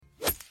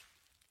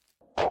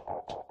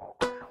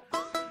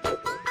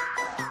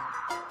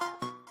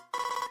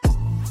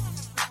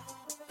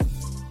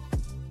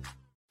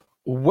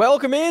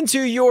Welcome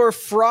into your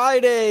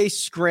Friday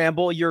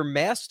Scramble, your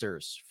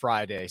Masters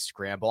Friday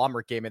Scramble. I'm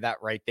Rick Gaiman, that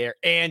right there.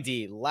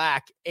 Andy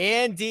Lack.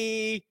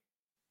 Andy,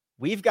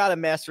 we've got a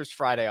Masters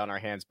Friday on our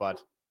hands, bud.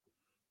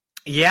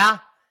 Yeah,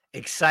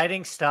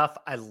 exciting stuff.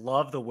 I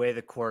love the way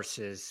the course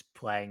is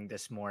playing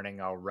this morning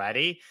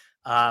already.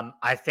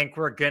 I think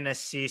we're going to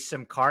see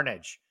some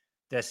carnage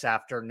this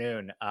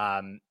afternoon,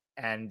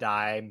 and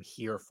I'm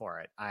here for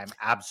it. I'm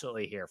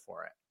absolutely here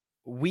for it.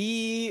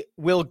 We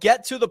will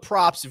get to the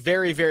props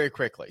very, very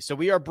quickly. So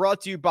we are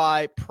brought to you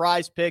by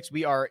Prize Picks.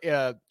 We are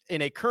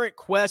in a current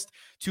quest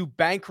to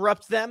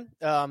bankrupt them,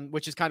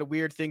 which is kind of a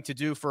weird thing to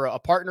do for a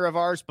partner of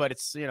ours, but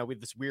it's, with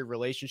this weird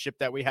relationship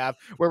that we have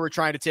where we're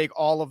trying to take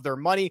all of their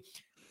money.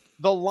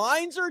 The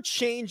lines are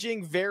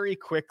changing very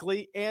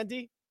quickly,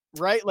 Andy.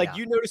 Right? Like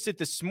you noticed it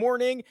this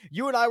morning.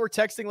 You and I were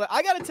texting.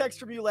 I got a text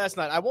from you last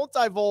night. I won't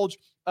divulge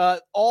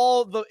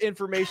all the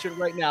information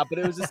right now, but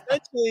it was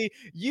essentially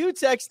you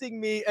texting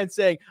me and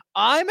saying,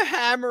 I'm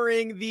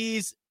hammering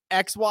these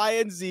X, Y,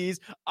 and Z's.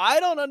 I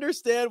don't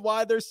understand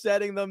why they're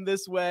setting them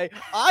this way.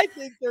 I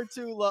think they're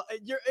too low.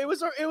 It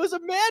was a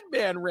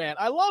madman rant.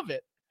 I love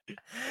it.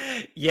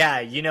 Yeah,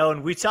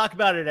 and we talk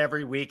about it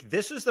every week.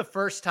 This was the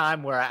first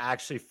time where I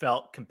actually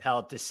felt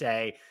compelled to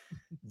say,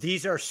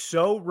 these are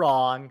so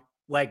wrong.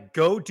 Like,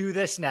 go do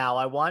this now.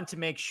 I want to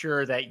make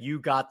sure that you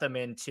got them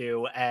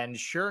into. And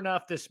sure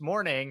enough, this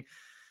morning,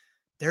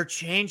 they're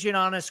changing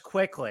on us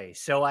quickly.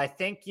 So I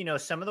think,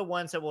 some of the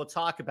ones that we'll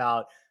talk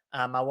about,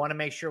 I want to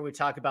make sure we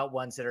talk about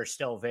ones that are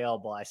still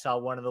available. I saw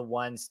one of the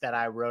ones that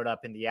I wrote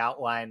up in the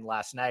outline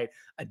last night,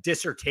 a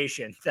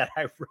dissertation that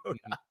I wrote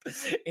up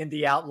in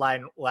the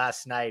outline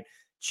last night,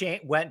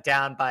 went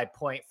down by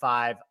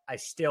 0.5. I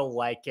still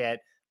like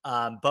it.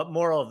 But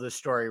moral of the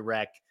story,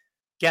 Rick,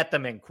 get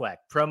them in quick.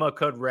 Promo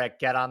code Rick,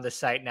 get on the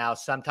site now.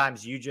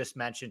 Sometimes you just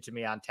mentioned to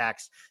me on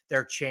text,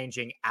 they're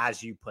changing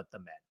as you put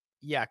them in.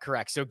 Yeah,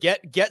 correct. So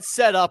get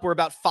set up. We're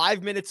about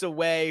 5 minutes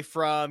away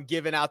from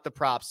giving out the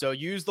props. So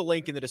use the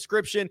link in the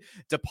description,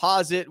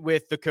 deposit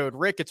with the code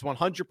Rick. It's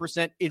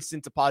 100%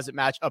 instant deposit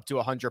match up to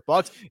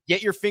 $100.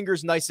 Get your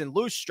fingers nice and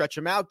loose, stretch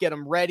them out, get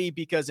them ready,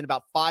 because in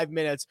about 5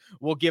 minutes,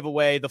 we'll give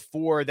away the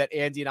 4 that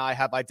Andy and I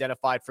have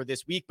identified for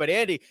this week. But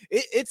Andy,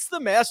 it's the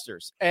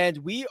Masters, and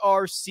we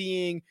are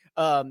seeing,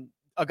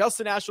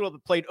 Augusta National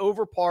played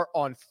over par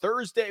on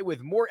Thursday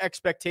with more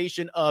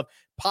expectation of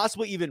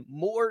possibly even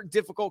more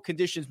difficult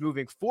conditions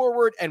moving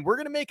forward. And we're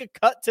going to make a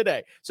cut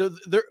today. So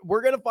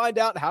we're going to find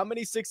out how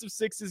many 6 of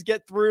 6s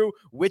get through,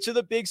 which of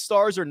the big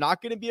stars are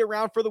not going to be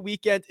around for the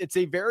weekend. It's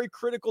a very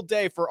critical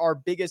day for our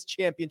biggest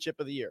championship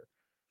of the year.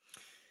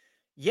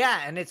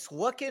 Yeah, and it's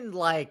looking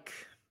like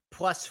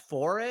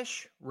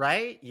 +4-ish,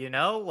 right?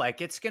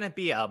 Like it's going to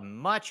be a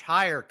much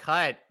higher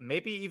cut,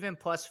 maybe even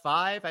 +5.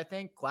 I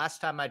think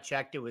last time I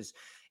checked, it was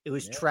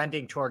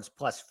trending towards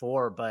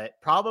 +4, but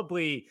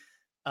probably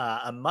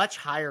a much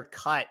higher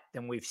cut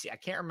than we've seen. I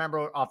can't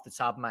remember off the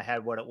top of my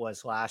head what it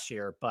was last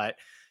year, but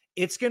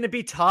it's going to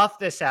be tough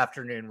this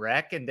afternoon,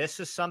 Rick. And this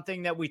is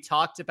something that we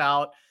talked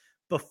about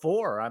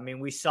before. I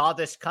mean, we saw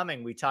this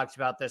coming. We talked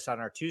about this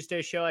on our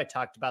Tuesday show. I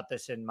talked about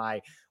this in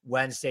my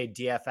Wednesday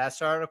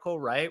DFS article,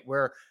 right?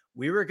 Where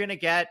we were going to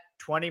get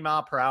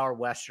 20-mile-per-hour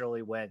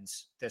westerly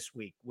winds this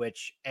week,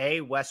 which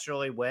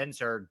westerly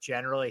winds are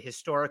generally,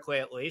 historically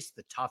at least,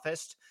 the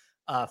toughest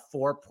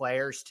for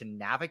players to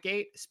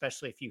navigate,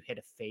 especially if you hit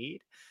a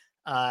fade.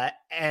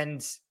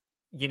 And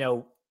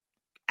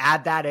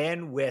add that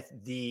in with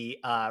the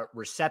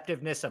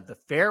receptiveness of the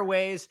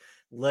fairways,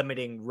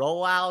 limiting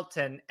rollout,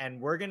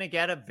 and we're going to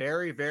get a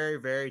very, very,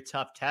 very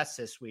tough test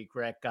this week,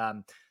 Rick.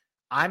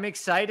 I'm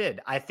excited.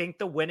 I think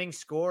the winning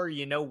score,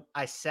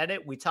 I said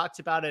it, we talked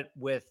about it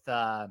with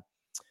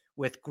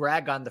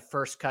Greg on the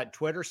First Cut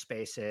Twitter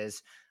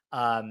Spaces,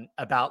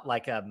 about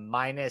like a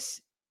 -8,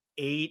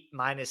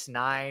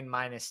 -9,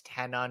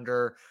 -10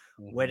 under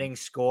winning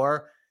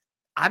score.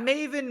 I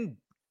may even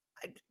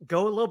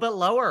go a little bit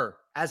lower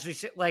as we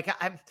say. Like,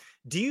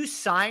 do you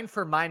sign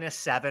for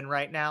 -7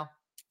 right now?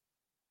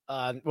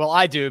 Well,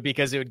 I do,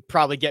 because it would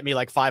probably get me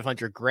like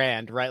 500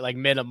 grand, right? Like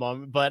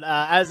minimum. But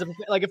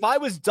if I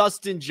was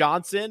Dustin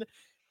Johnson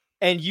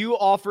and you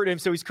offered him,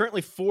 so he's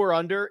currently 4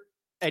 under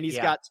and he's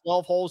got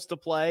 12 holes to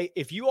play.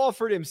 If you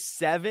offered him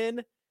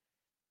 7,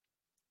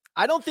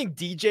 I don't think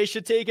DJ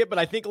should take it, but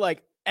I think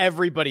like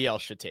everybody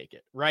else should take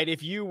it, right?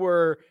 If you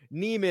were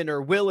Neiman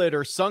or Willett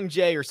or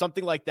Sungjae or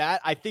something like that,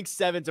 I think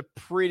 7's a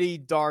pretty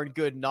darn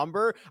good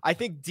number. I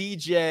think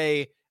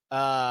DJ,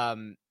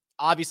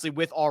 obviously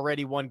with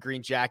already one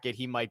green jacket,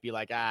 he might be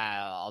like,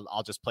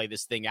 I'll just play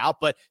this thing out.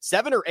 But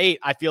 7 or 8,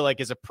 I feel like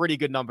is a pretty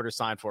good number to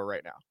sign for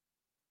right now.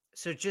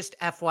 So just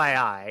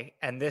FYI,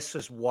 and this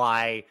is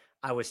why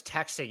I was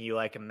texting you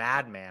like a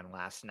madman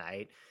last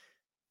night.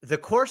 The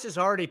course is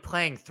already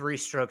playing 3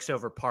 strokes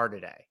over par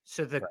today.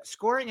 So the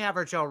scoring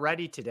average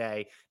already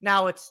today,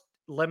 now it's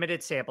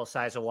limited sample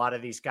size. A lot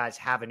of these guys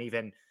haven't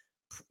even,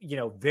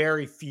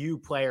 very few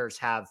players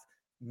have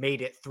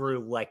made it through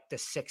like the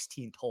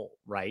 16th hole,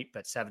 right?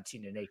 But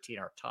 17 and 18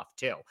 are tough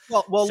too.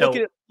 Well, So,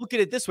 look at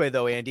it this way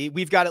though, Andy.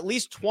 We've got at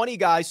least 20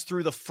 guys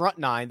through the front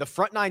nine. The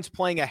front nine's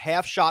playing a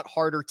half shot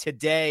harder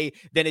today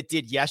than it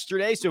did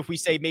yesterday. So if we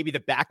say maybe the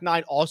back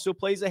nine also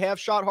plays a half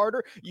shot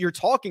harder, you're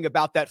talking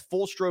about that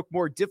full stroke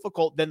more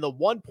difficult than the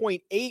 1.8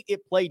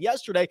 it played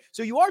yesterday.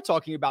 So you are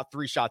talking about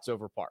 3 shots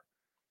over par.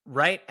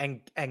 right.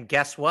 And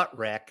guess what,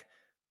 Rick?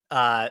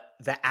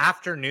 The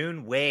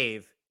afternoon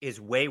wave is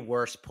way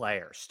worse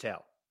players too.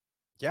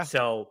 Yeah.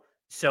 So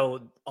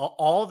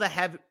all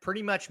the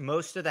pretty much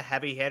most of the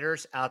heavy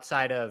hitters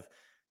outside of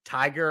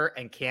Tiger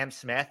and Cam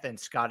Smith and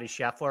Scotty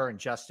Scheffler and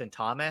Justin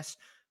Thomas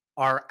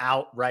are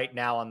out right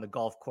now on the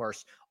golf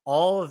course.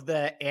 All of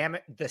the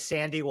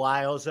Sandy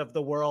Lyles of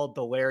the world,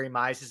 the Larry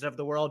Mizes of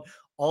the world,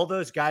 all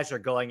those guys are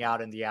going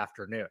out in the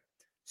afternoon.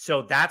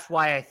 So that's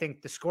why I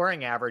think the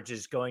scoring average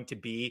is going to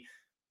be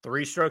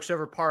 3 strokes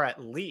over par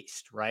at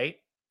least, right?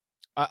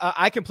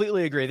 I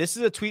completely agree. This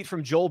is a tweet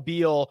from Joel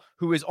Beal,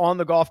 who is on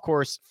the golf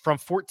course from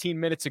 14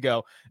 minutes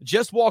ago.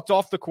 Just walked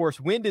off the course.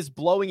 Wind is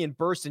blowing in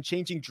bursts and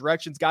changing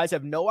directions. Guys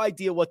have no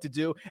idea what to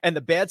do, and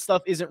the bad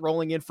stuff isn't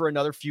rolling in for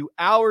another few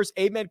hours.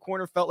 Amen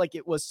Corner felt like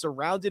it was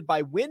surrounded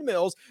by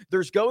windmills.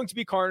 There's going to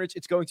be carnage.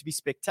 It's going to be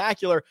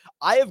spectacular.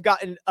 I have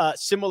gotten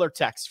similar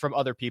texts from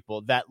other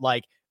people that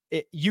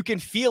you can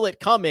feel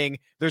it coming.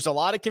 There's a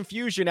lot of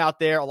confusion out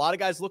there. A lot of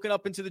guys looking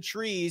up into the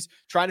trees,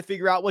 trying to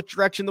figure out what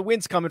direction the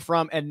wind's coming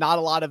from, and not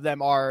a lot of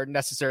them are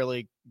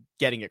necessarily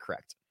getting it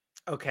correct.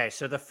 Okay,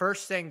 so the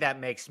first thing that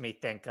makes me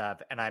think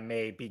of, and I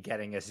may be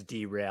getting us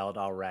derailed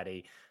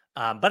already,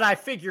 but I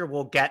figure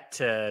we'll get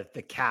to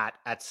the cat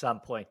at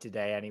some point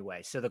today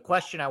anyway. So the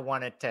question I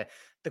wanted to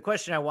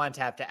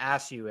have to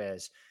ask you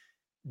is,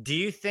 do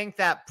you think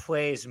that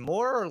plays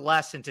more or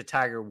less into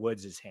Tiger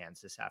Woods' hands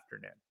this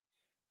afternoon?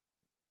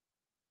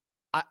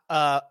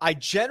 I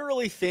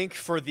generally think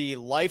for the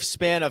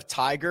lifespan of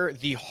Tiger,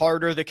 the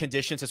harder the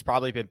conditions has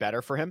probably been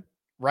better for him,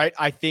 right?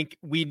 I think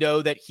we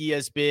know that he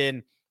has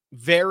been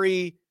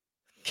very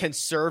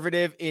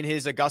conservative in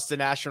his Augusta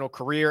National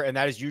career, and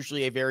that is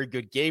usually a very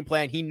good game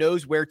plan. He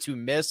knows where to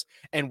miss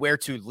and where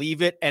to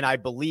leave it, and I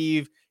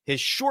believe his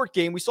short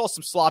game, we saw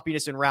some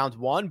sloppiness in round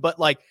 1, but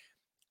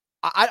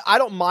I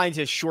don't mind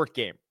his short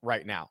game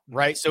right now,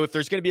 right? So if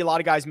there's going to be a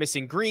lot of guys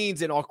missing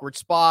greens in awkward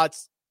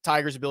spots,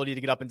 Tiger's ability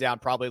to get up and down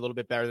probably a little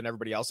bit better than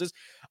everybody else's.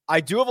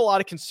 I do have a lot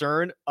of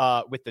concern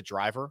with the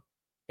driver,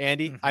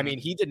 Andy. I mean,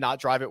 he did not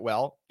drive it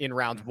well in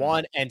round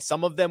 1, and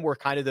some of them were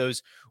kind of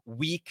those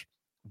weak,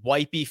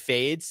 wipey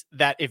fades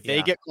that if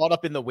they get caught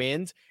up in the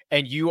wind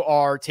and you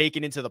are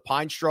taken into the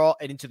pine straw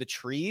and into the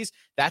trees,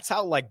 that's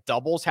how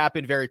doubles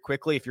happen very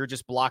quickly. If you're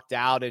just blocked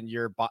out and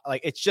you're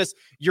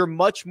you're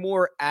much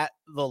more at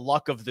the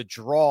luck of the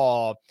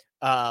draw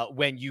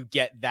when you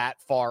get that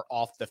far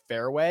off the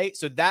fairway.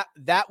 So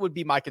that would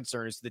be my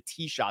concern, is the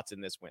tee shots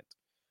in this wind.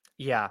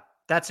 Yeah,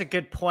 that's a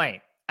good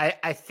point.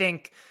 I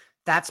think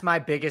that's my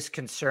biggest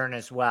concern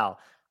as well.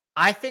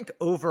 I think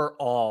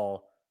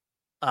overall,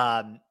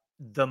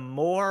 the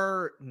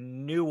more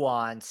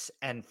nuance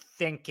and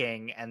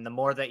thinking and the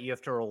more that you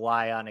have to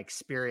rely on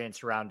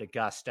experience around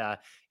Augusta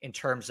in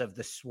terms of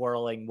the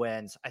swirling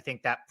winds, I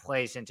think that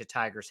plays into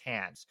Tiger's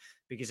hands,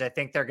 because I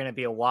think there are going to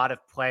be a lot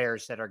of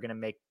players that are going to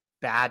make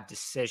bad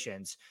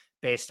decisions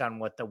based on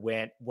what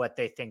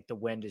they think the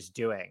wind is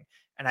doing.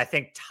 And I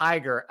think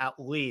Tiger at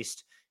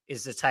least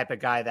is the type of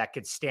guy that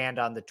could stand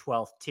on the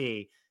 12th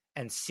tee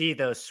and see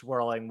those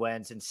swirling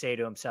winds and say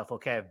to himself,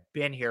 okay, I've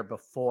been here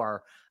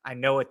before. I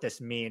know what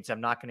this means.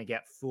 I'm not going to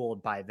get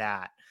fooled by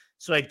that.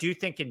 So I do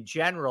think in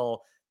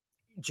general,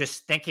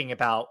 just thinking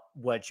about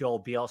what Joel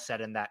Beal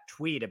said in that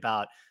tweet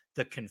about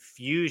the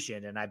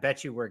confusion, and I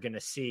bet you we're going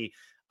to see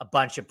a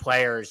bunch of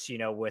players,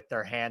 with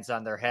their hands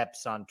on their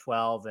hips on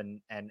 12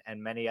 and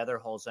many other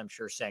holes, I'm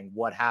sure, saying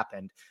what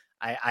happened.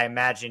 I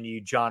imagine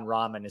John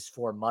Rahm and his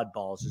 4 mud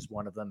balls is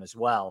one of them as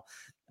well.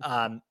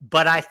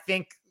 But I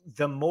think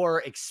the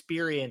more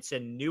experience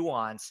and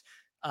nuance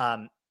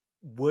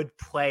would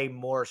play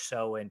more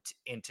so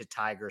into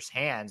Tiger's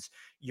hands.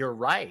 You're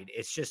right.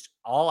 It's just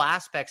all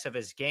aspects of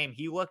his game.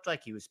 He looked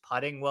like he was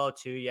putting well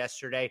too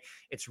yesterday.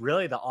 It's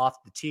really the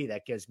off the tee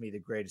that gives me the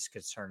greatest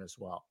concern as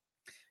well.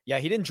 Yeah,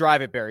 he didn't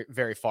drive it very,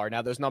 very far.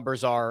 Now, those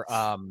numbers are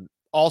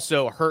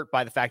also hurt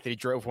by the fact that he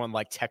drove one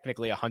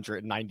technically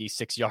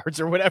 196 yards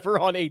or whatever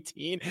on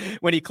 18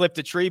 when he clipped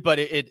a tree, but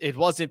it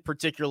wasn't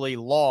particularly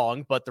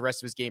long, but the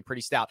rest of his game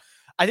pretty stout.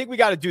 I think we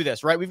got to do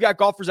this, right? We've got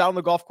golfers out on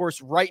the golf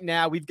course right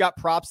now. We've got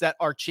props that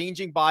are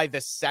changing by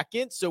the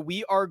second, so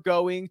we are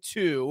going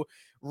to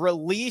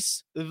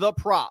release the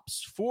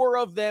props. 4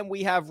 of them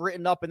we have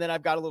written up, and then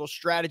I've got a little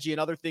strategy and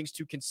other things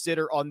to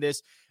consider on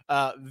this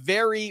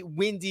very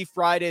windy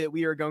Friday that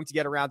we are going to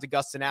get around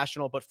Augusta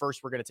National. But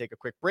first, we're going to take a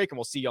quick break, and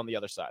we'll see you on the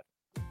other side.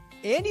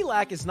 Andy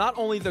Lack is not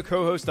only the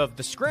co-host of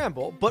The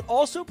Scramble, but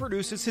also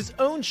produces his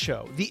own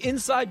show, the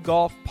Inside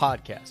Golf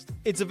Podcast.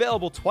 It's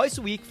available twice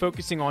a week,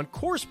 focusing on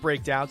course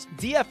breakdowns,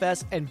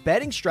 DFS, and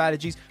betting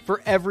strategies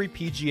for every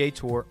PGA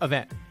Tour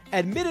event.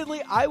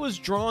 Admittedly, I was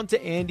drawn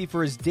to Andy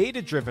for his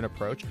data-driven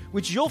approach,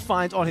 which you'll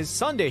find on his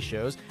Sunday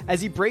shows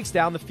as he breaks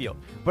down the field.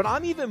 But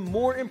I'm even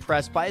more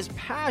impressed by his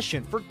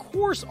passion for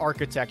course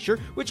architecture,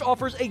 which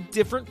offers a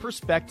different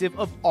perspective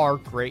of our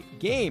great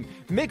game.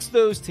 Mix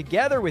those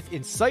together with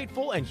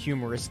insightful and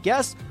humorous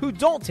guests who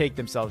don't take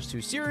themselves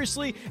too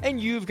seriously, and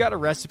you've got a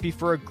recipe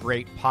for a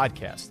great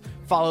podcast.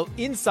 Follow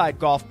Inside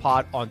Golf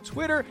Pod on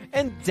Twitter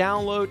and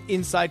download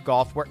Inside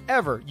Golf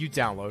wherever you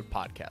download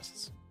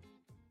podcasts.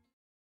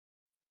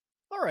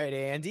 All right,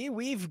 Andy,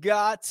 we've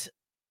got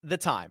the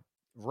time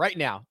right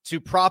now to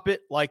prop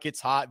it like it's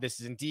hot. This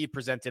is indeed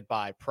presented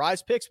by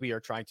Prize Picks. We are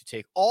trying to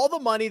take all the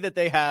money that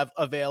they have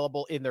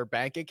available in their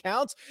bank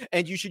accounts,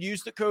 and you should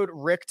use the code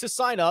RICK to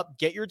sign up,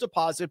 get your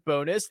deposit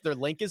bonus. Their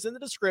link is in the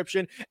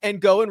description,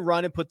 and go and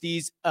run and put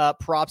these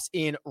props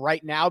in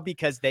right now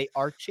because they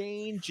are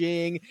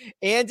changing.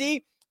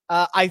 Andy,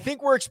 I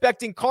think we're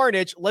expecting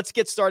carnage. Let's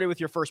get started with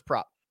your first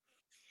prop.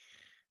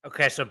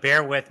 Okay, so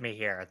bear with me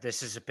here.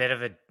 This is a bit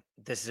of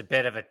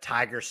a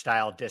Tiger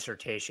style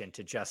dissertation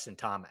to Justin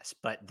Thomas,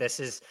 but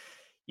this is,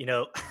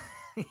 look,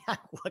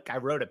 I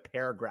wrote a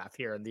paragraph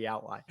here in the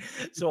outline,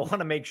 so I want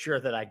to make sure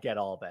that I get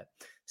all of it.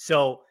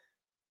 So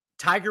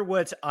Tiger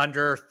Woods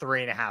under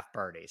 3.5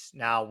 birdies.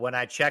 Now, when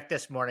I checked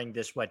this morning,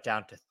 this went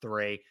down to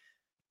 3.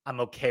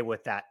 I'm okay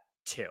with that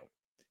too.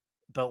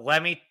 But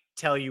let me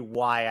tell you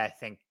why I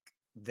think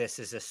this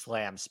is a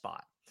slam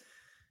spot.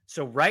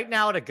 So right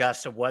now at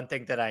Augusta, one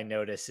thing that I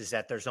notice is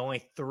that there's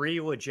only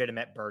 3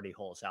 legitimate birdie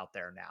holes out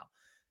there now.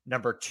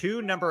 Number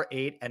 2, number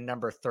 8, and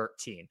number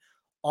 13.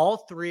 All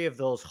 3 of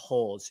those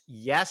holes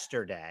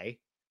yesterday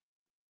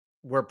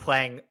were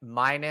playing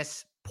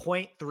minus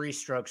 0.3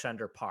 strokes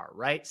under par,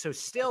 right? So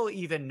still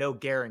even no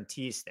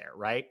guarantees there,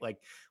 right? Like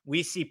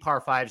we see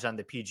par 5s on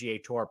the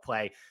PGA Tour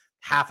play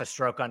half a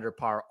stroke under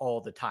par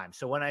all the time.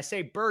 So when I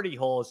say birdie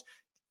holes,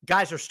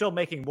 guys are still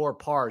making more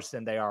pars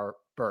than they are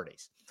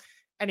birdies.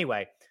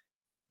 Anyway,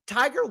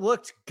 Tiger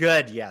looked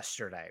good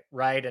yesterday,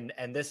 right?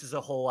 And this is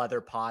a whole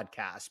other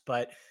podcast,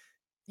 but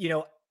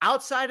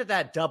outside of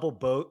that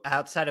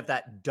outside of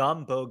that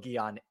dumb bogey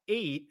on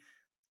 8,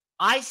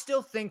 I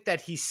still think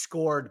that he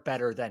scored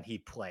better than he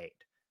played.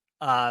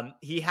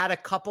 He had a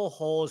couple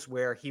holes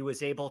where he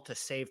was able to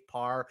save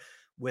par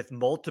with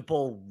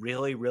multiple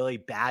really, really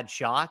bad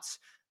shots.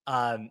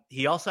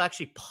 He also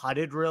actually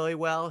putted really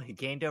well. He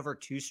gained over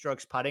 2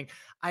 strokes putting.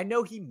 I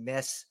know he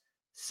missed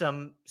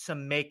some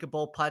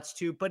makeable putts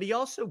too, but he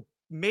also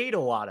made a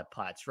lot of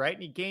putts, right?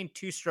 And he gained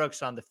 2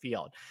 strokes on the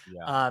field.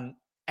 Yeah.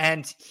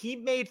 And he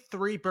made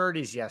 3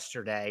 birdies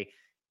yesterday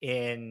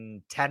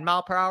in 10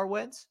 mile per hour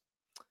winds,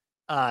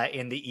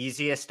 in the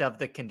easiest of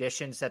the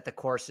conditions that the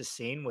course has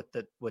seen with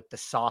the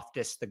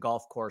softest the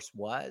golf course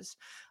was.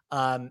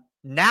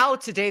 Now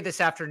today, this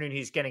afternoon,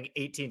 he's getting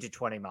 18 to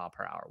 20 mile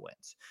per hour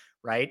winds,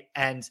 right?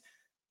 And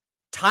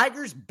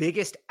Tiger's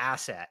biggest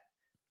asset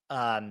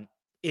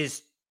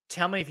is,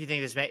 tell me if you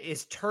think this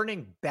is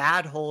turning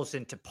bad holes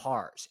into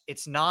pars.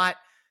 It's not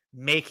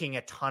making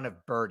a ton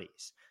of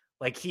birdies.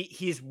 Like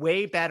he's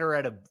way better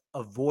at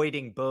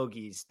avoiding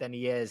bogeys than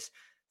he is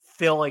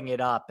filling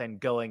it up and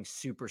going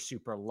super,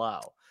 super low.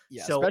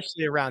 Yeah, so,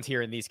 especially around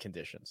here in these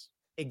conditions.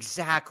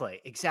 Exactly.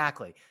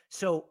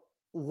 So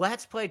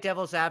let's play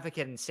devil's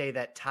advocate and say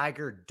that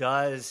Tiger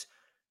does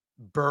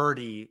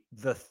birdie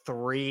the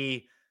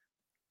 3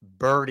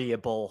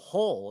 birdieable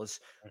holes.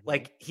 Mm-hmm.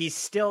 Like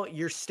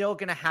you're still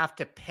going to have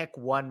to pick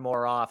one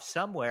more off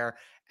somewhere.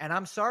 And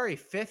I'm sorry,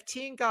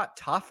 15 got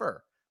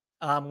tougher.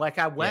 Like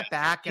I went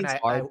back and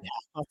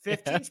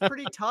 15's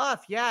pretty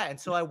tough. Yeah. And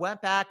so I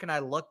went back and I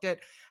looked at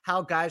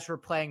how guys were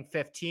playing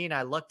 15.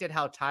 I looked at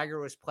how Tiger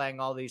was playing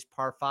all these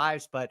par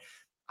 5s, but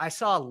I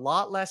saw a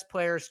lot less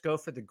players go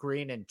for the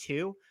green in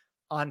 2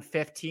 on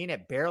 15.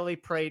 It barely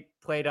played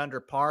under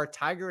par.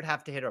 Tiger would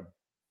have to hit a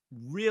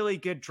really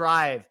good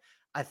drive,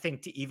 I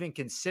think, to even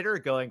consider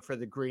going for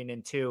the green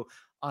in 2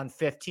 on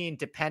 15,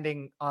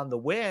 depending on the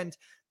wind.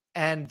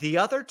 And the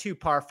other 2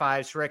 par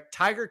 5s, Rick,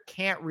 Tiger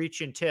can't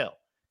reach in 2.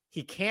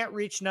 He can't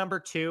reach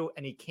number 2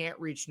 and he can't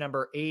reach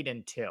number 8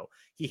 in 2.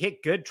 He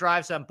hit good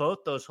drives on both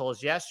those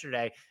holes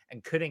yesterday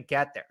and couldn't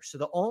get there. So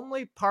the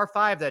only par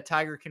 5 that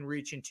Tiger can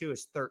reach in 2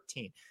 is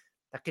 13.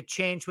 That could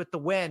change with the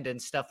wind and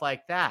stuff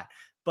like that.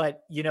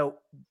 But,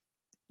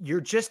 you're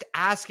just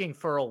asking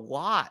for a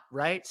lot,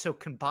 right? So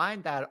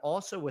combine that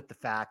also with the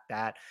fact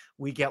that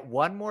we get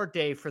one more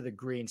day for the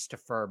greens to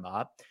firm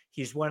up.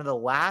 He's one of the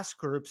last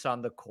groups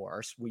on the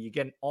course where you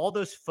get all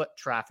those foot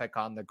traffic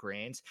on the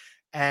greens,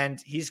 and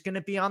he's going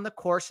to be on the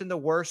course in the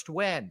worst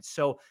wind.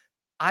 So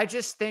I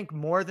just think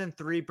more than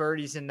 3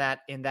 birdies in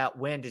that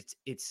wind,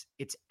 it's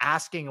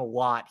asking a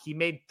lot. He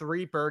made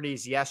 3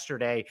 birdies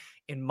yesterday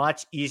in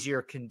much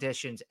easier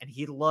conditions, and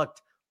he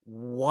looked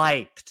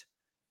wiped.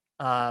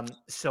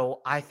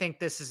 So I think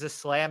this is a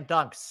slam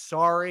dunk.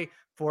 Sorry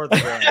for the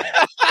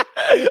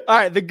win. All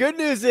right. The good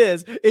news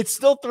is it's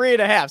still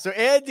 3.5. So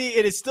Andy,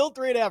 it is still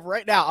 3.5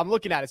 right now. I'm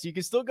looking at it. So you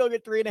can still go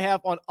get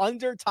 3.5 on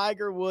under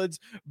Tiger Woods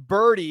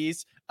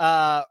birdies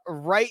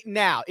right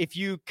now. If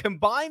you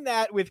combine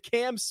that with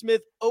Cam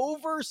Smith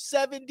over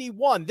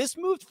 71, this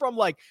moved from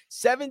like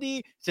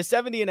 70 to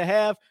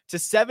 70.5 to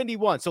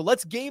 71. So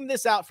let's game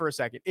this out for a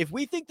second. If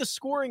we think the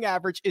scoring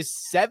average is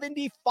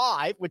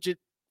 75, which it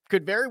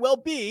could very well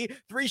be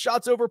 3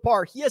 shots over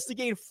par, he has to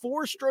gain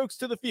 4 strokes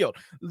to the field.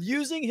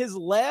 Using his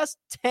last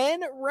 10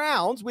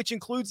 rounds, which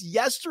includes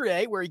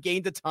yesterday where he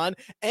gained a ton,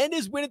 and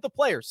his win at the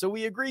Players. So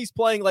we agree he's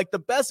playing like the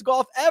best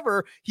golf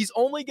ever. He's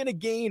only going to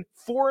gain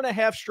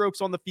 4.5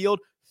 strokes on the field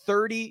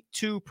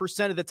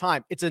 32% of the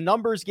time. It's a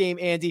numbers game,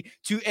 Andy.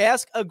 To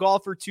ask a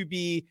golfer to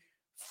be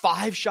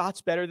 5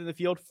 shots better than the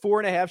field,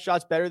 4.5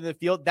 shots better than the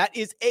field, that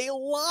is a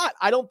lot.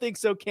 I don't think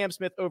so. Cam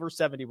Smith over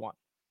 71.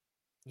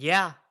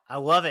 Yeah, I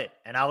love it.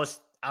 And I was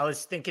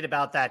thinking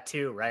about that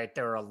too, right?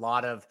 There are a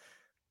lot of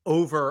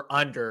over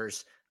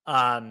unders.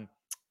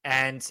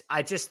 And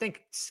I just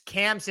think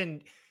Cam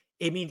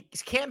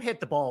hit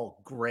the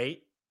ball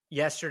great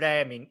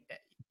yesterday. I mean,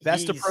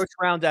 best approach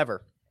round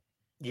ever.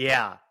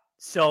 Yeah.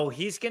 So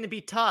he's going to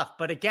be tough,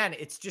 but again,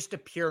 it's just a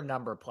pure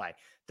number play.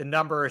 The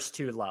number is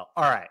too low.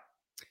 All right.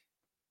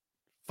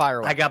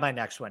 Fire away. I got my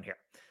next one here.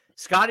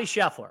 Scotty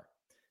Scheffler.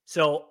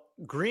 So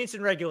greens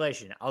in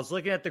regulation. I was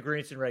looking at the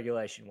greens in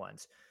regulation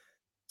ones.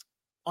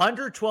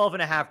 Under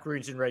 12.5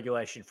 greens in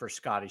regulation for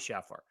Scotty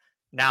Scheffler.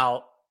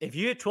 Now, if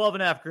you hit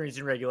 12.5 greens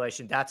in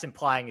regulation, that's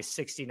implying a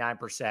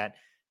 69%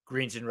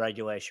 greens in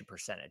regulation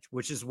percentage,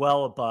 which is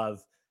well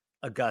above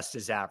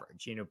Augusta's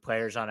average. You know,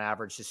 players on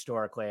average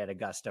historically at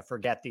Augusta,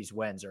 forget these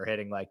wins, are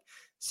hitting like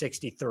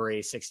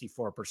 63,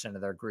 64%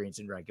 of their greens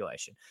in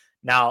regulation.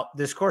 Now,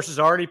 this course is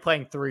already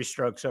playing 3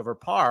 strokes over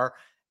par,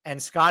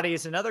 and Scotty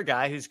is another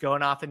guy who's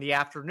going off in the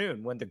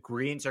afternoon when the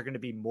greens are going to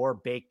be more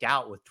baked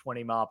out with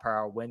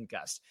 20-mile-per-hour wind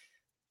gusts.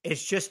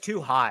 It's just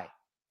too high.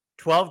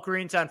 12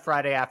 greens on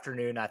Friday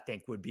afternoon, I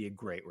think, would be a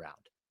great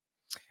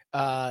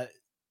round.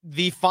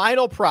 The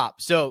final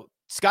prop. So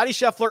Scotty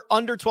Scheffler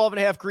under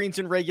 12.5 greens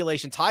in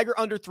regulation. Tiger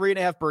under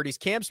 3.5 birdies.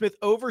 Cam Smith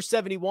over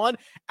 71.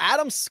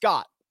 Adam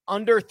Scott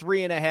under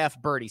 3.5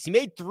 birdies. He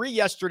made 3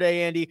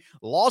 yesterday, Andy.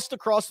 Lost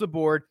across the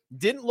board.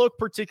 Didn't look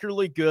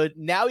particularly good.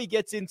 Now he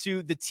gets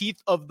into the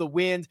teeth of the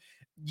wind.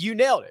 You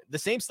nailed it. The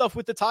same stuff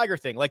with the Tiger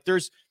thing. Like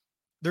there's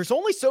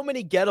only so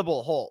many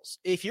gettable holes.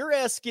 If you're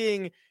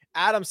asking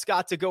Adam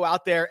Scott to go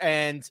out there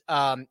and,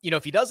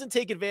 if he doesn't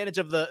take advantage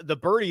of the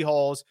birdie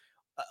holes,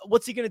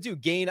 what's he going to do?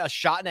 Gain a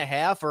shot and a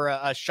half or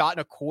a shot and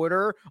a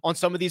quarter on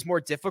some of these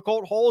more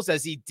difficult holes,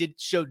 as he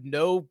showed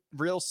no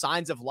real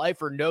signs of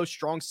life or no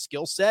strong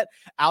skill set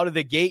out of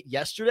the gate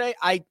yesterday?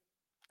 I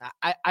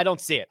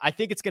don't see it. I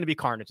think it's going to be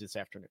carnage this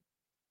afternoon.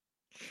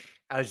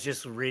 I was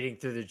just reading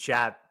through the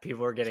chat.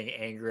 People are getting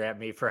angry at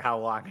me for how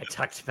long I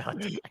talked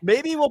about it.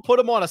 Maybe we'll put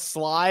them on a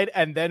slide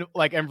and then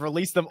and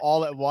release them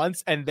all at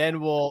once, and then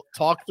we'll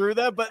talk through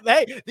them. But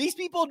hey, these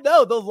people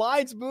know the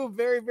lines move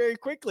very, very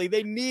quickly.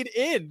 They need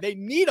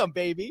them,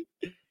 baby.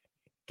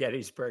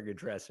 Gettysburg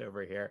Address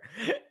over here.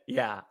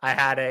 Yeah, I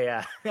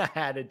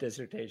had a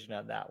dissertation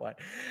on that one.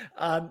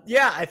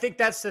 I think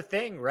that's the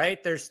thing,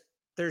 right?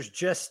 There's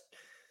just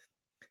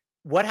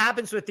what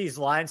happens with these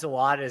lines a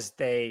lot is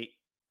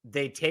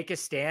they take a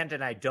stand,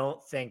 and I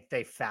don't think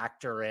they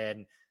factor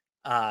in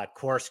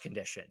course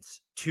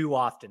conditions too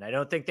often. I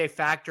don't think they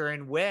factor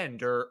in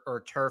wind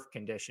or turf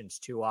conditions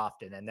too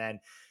often. And then,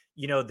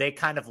 they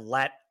kind of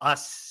let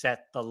us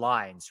set the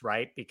lines,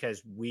 right?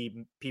 Because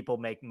people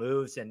make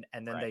moves and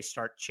then right. They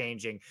start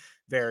changing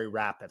very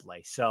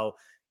rapidly. So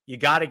you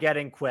got to get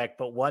in quick.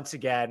 But once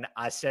again,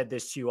 I said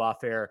this to you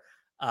off air.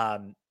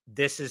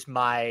 This is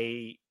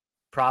my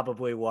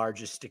probably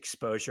largest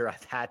exposure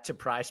I've had to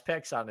Prize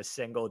Picks on a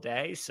single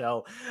day.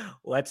 So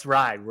let's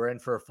ride. We're in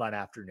for a fun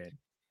afternoon.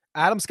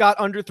 Adam Scott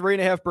under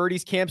 3.5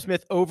 birdies. Cam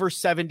Smith over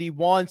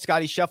 71.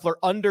 Scotty Scheffler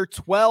under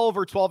 12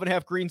 or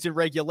 12.5 greens in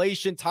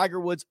regulation.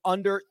 Tiger Woods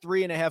under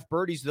 3.5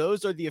 birdies.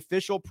 Those are the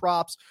official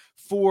props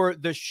for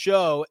the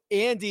show.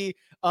 Andy,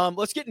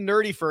 let's get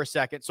nerdy for a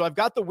second. So I've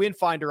got the wind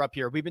finder up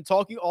here. We've been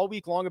talking all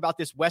week long about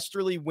this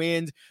westerly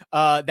wind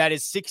that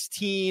is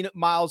 16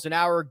 miles an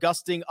hour,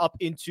 gusting up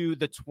into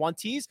the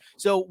 20s.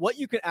 So what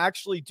you can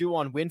actually do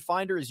on wind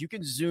finder is you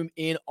can zoom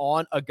in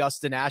on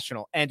Augusta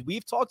National. And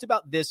we've talked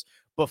about this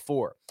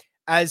before.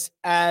 As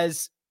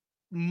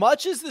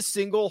much as the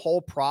single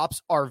hole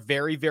props are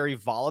very, very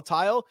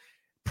volatile,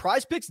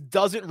 Prize Picks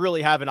doesn't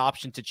really have an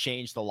option to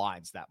change the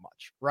lines that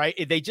much, right?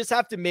 They just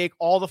have to make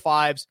all the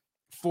 5s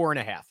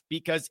 4.5,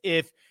 because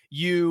if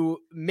you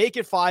make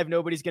it 5,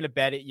 nobody's going to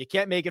bet it. You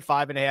can't make it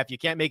 5.5. You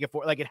can't make it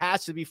 4. Like, it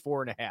has to be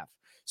 4.5.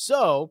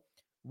 So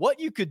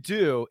what you could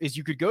do is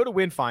you could go to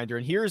Windfinder,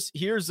 and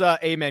here's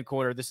Amen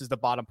Corner. This is the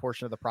bottom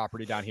portion of the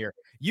property down here.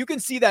 You can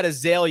see that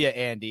Azalea,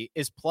 Andy,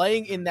 is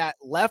playing in that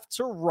left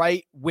to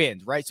right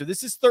wind, right? So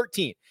this is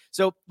 13.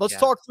 So let's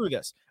talk through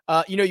this.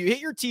 You hit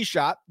your tee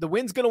shot. The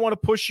wind's going to want to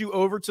push you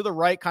over to the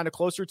right, kind of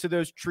closer to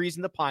those trees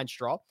in the pine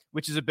straw,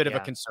 which is a bit of a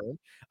concern.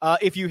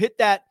 If you hit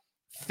that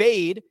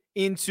fade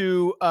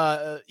into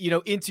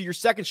into your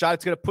second shot.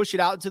 It's going to push it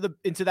out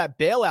into that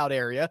bailout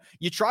area.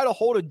 You try to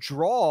hold a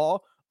draw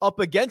up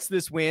against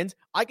this wind.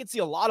 I could see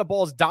a lot of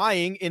balls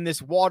dying in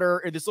this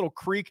water or this little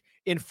creek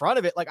in front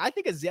of it. Like, I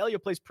think Azalea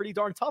plays pretty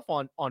darn tough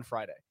on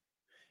Friday.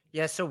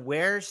 Yeah. So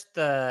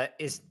I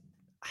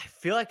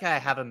feel like I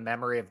have a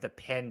memory of the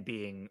pin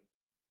being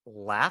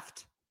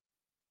left,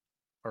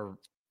 or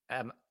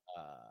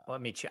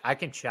let me check. I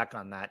can check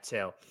on that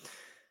too.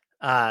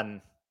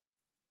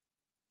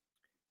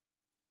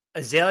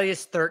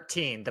 Azalea's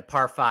 13, the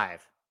par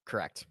 5.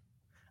 Correct.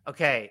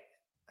 Okay.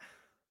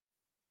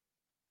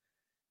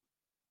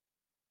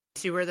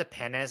 See where the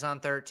pin is on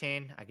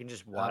 13? I can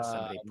just watch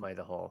somebody play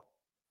the hole.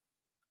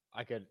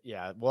 I could,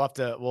 yeah. We'll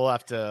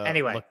have to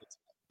anyway.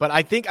 But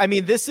I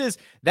mean, this is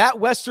that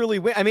westerly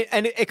wind. I mean,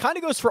 and it kind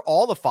of goes for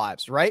all the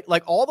 5s, right?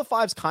 Like, all the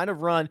 5s kind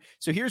of run.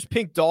 So here's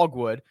Pink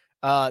Dogwood.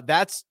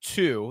 That's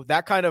 2.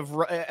 That kind of,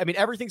 I mean,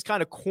 everything's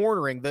kind of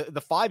cornering.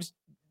 The 5s,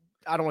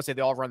 I don't want to say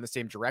they all run the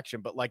same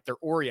direction, but like, they're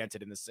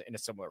oriented in a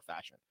similar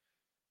fashion.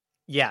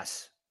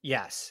 Yes,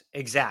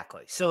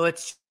 exactly. So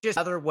it's just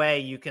another way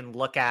you can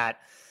look at.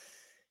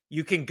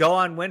 You can go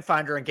on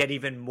Windfinder and get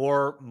even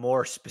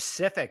more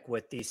specific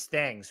with these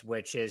things,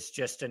 which is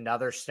just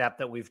another step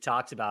that we've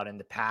talked about in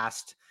the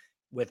past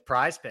with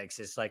Prize Picks.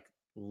 Is like,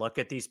 look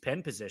at these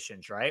pin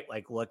positions, right?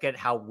 Like, look at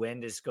how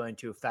wind is going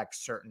to affect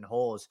certain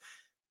holes.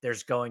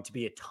 There's going to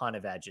be a ton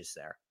of edges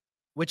there,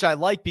 which I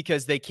like,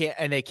 because they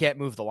can't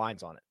move the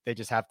lines on it. They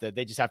just have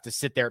to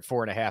sit there at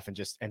 4.5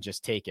 and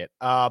just take it.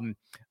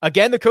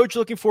 Again, the code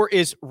you're looking for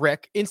is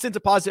Rick. Instant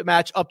deposit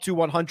match up to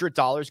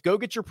 $100. Go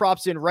get your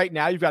props in right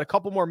now. You've got a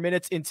couple more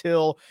minutes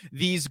until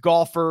these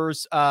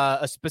golfers,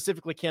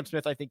 specifically Cam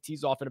Smith, I think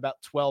tees off in about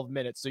 12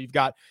 minutes. So you've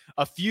got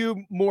a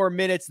few more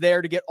minutes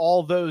there to get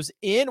all those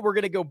in. We're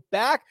going to go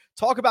back,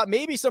 talk about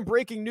maybe some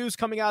breaking news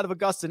coming out of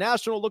Augusta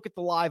National, look at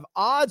the live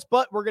odds,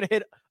 but we're going to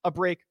hit a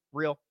break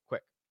real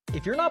quick.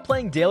 If you're not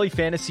playing daily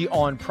fantasy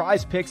on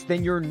Prize Picks,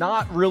 then you're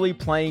not really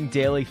playing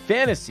daily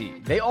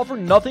fantasy. They offer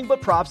nothing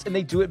but props, and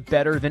they do it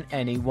better than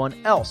anyone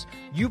else.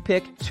 You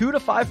pick 2 to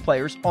 5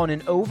 players on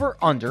an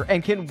over-under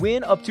and can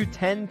win up to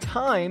 10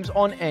 times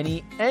on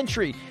any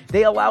entry.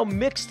 They allow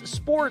mixed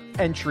sport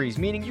entries,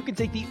 meaning you can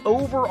take the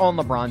over on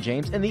LeBron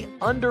James and the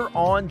under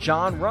on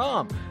Jon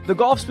Rahm. The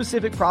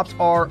golf-specific props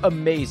are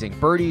amazing.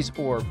 Birdies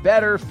or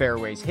better,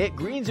 fairways hit,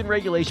 greens in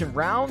regulation,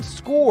 round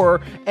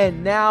score,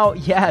 and now,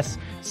 yes,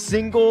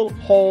 single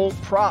hole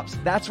props.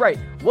 That's right.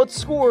 What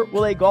score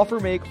will a golfer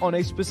make on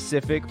a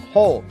specific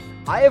hole?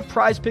 I have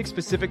Prize Picks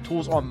specific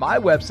tools on my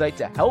website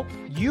to help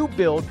you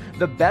build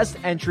the best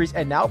entries,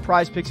 and now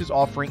Prize Picks is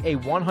offering a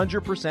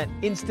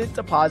 100% instant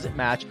deposit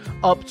match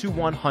up to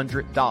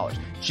 $100.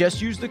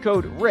 Just use the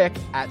code RICK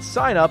at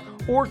sign up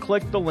or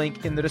click the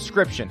link in the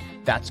description.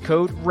 That's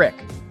code RICK.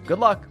 Good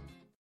luck.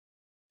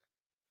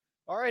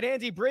 All right,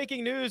 Andy,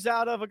 breaking news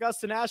out of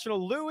Augusta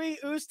National. Louis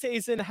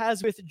Oosthuizen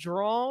has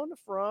withdrawn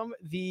from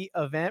the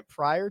event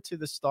prior to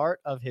the start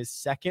of his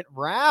second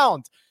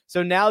round.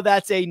 So now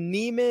that's a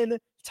Neiman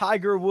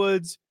Tiger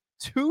Woods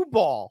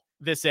 2-ball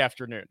this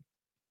afternoon.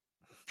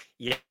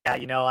 Yeah,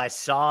 I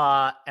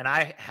saw, and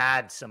I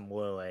had some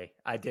Louis.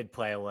 I did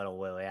play a little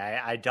Louis.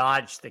 I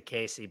dodged the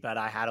Casey, but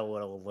I had a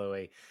little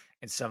Louis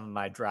in some of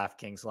my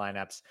DraftKings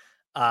lineups.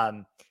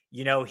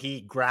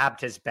 He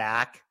grabbed his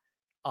back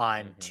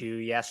on 2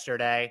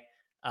 yesterday.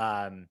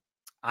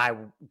 I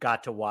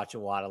got to watch a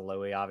lot of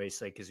Louis,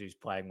 obviously, because he was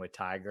playing with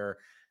Tiger.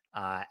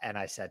 And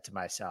I said to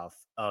myself,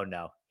 oh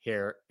no,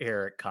 here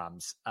it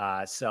comes.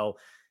 So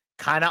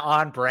kind of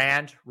on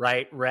brand,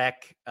 right,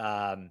 Rick?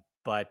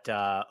 But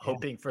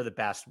hoping for the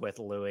best with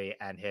Louis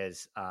and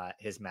his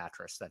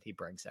mattress that he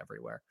brings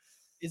everywhere.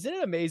 Isn't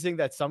it amazing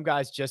that some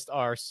guys just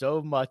are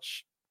so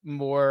much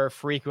more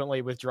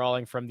frequently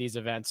withdrawing from these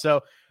events?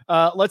 So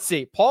let's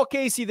see. Paul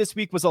Casey this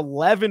week was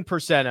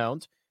 11%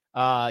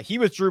 owned. He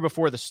withdrew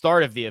before the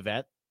start of the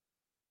event,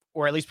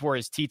 or at least before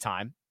his tee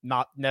time,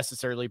 not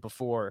necessarily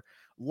before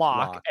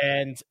lock.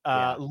 And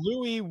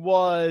Louis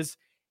was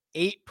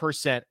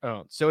 8%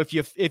 owned. So if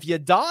you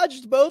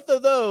dodged both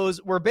of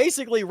those, we're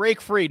basically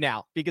rake free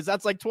now, because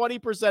that's like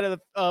 20%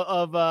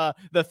 of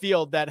the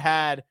field that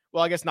had,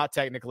 well, I guess not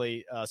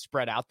technically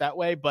spread out that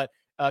way, but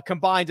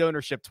combined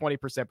ownership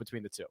 20%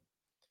 between the two.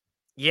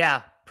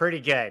 Yeah, pretty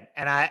good.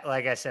 And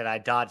like I said, I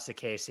dodged the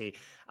Casey.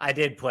 I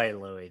did play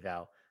Louis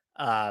though,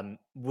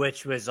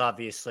 which was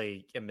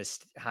obviously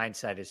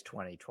hindsight is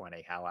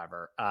 2020.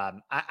 However,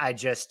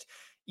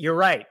 you're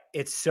right.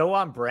 It's so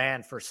on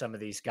brand for some of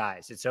these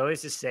guys. It's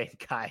always the same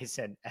guys,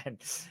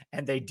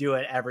 and they do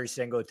it every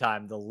single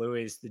time. The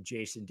Louis, the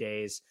Jason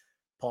Days,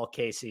 Paul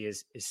Casey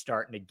is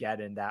starting to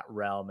get in that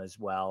realm as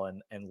well.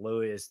 And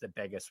Louis is the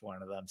biggest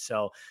one of them.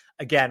 So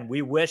again,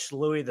 we wish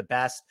Louis the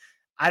best.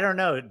 I don't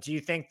know. Do you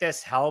think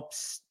this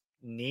helps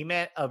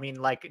Neiman? I mean,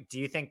 do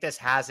you think this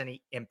has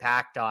any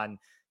impact on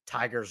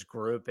Tiger's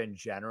group in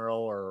general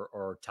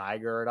or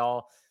Tiger at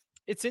all?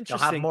 It's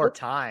interesting. They'll have more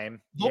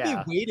time. They'll be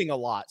waiting a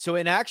lot. So,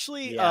 and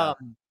actually,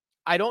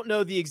 I don't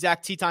know the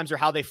exact tee times or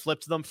how they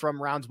flipped them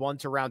from rounds 1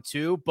 to round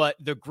 2, but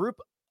the group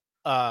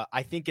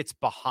I think it's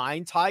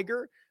behind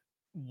Tiger,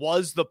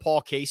 was the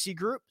Paul Casey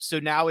group. So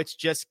now it's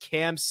just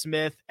Cam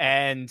Smith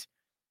and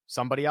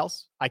somebody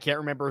else. I can't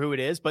remember who it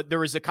is, but there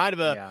was a kind of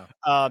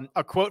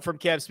a quote from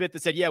Cam Smith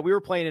that said, yeah, we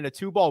were playing in a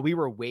 2-ball. We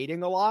were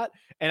waiting a lot.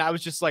 And I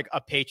was just like a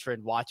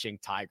patron watching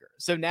Tiger.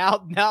 So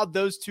now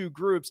those two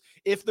groups,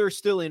 if they're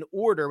still in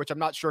order, which I'm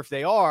not sure if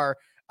they are,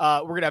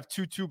 we're going to have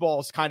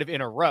 2-balls kind of in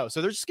a row.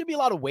 So there's just going to be a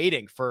lot of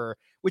waiting for,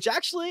 which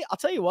actually, I'll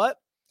tell you what,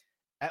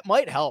 that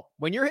might help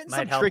when you're hitting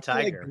some tricky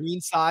like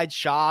greenside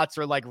shots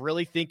or like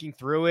really thinking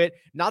through it.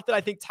 Not that I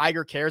think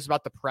Tiger cares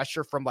about the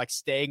pressure from like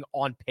staying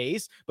on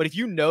pace, but if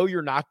you know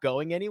you're not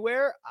going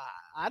anywhere,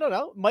 I don't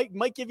know,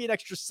 might give you an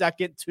extra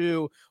second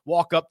to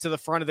walk up to the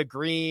front of the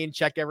green,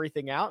 check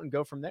everything out, and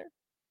go from there.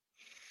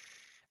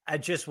 I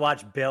just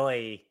watched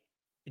Billy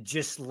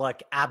just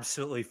look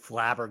absolutely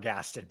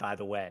flabbergasted by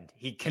the wind.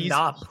 He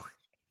cannot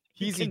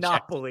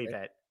believe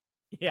it.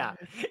 Yeah,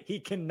 he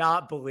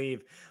cannot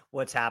believe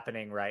what's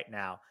happening right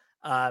now.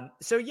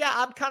 So yeah,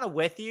 I'm kind of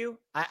with you.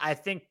 I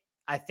think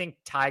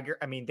Tiger,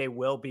 I mean, they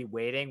will be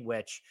waiting,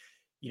 which,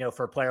 you know,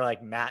 for a player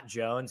like Matt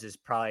Jones is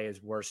probably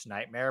his worst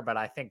nightmare. But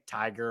I think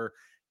Tiger,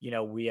 you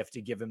know, we have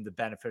to give him the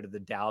benefit of the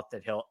doubt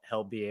that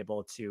he'll be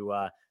able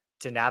to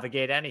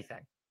navigate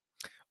anything.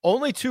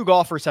 Only 2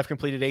 golfers have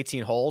completed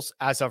 18 holes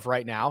as of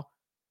right now.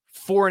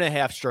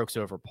 4.5 strokes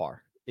over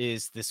par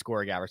is the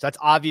scoring average. That's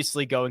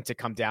obviously going to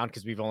come down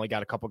because we've only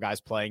got a couple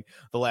guys playing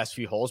the last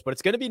few holes, but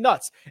it's going to be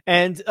nuts.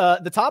 And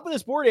the top of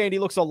this board, Andy,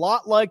 looks a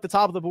lot like the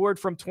top of the board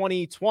from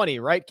 2020,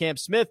 right? Cam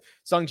Smith,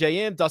 Sungjae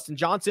Im, Dustin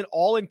Johnson,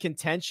 all in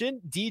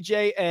contention.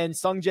 DJ and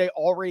Sungjae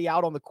already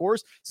out on the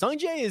course.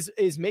 Sungjae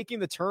is making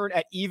the turn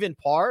at even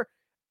par.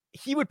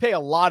 He would pay a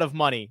lot of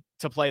money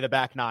to play the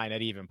back 9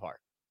 at even par.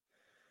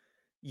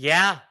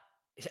 Yeah,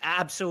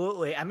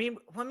 absolutely. I mean,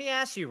 let me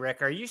ask you,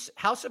 Rick,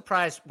 how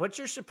surprised? What's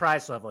your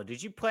surprise level?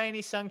 Did you play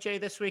any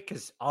Sungjae this week?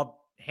 Because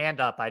I'll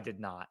hand up, I did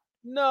not.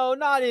 No,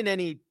 not in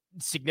any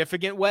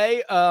significant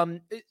way.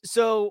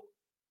 So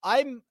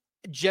I'm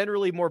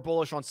generally more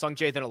bullish on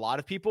Sungjae than a lot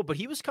of people, but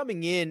he was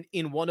coming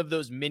in one of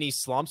those mini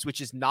slumps, which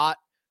is not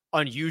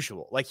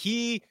unusual. Like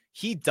he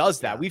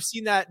does that. Yeah. We've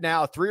seen that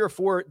now 3 or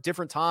 4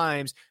 different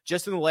times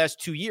just in the last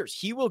 2 years.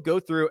 He will go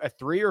through a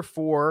 3 or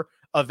 4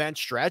 event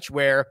stretch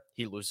where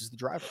he loses the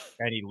driver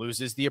and he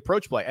loses the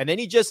approach play, and then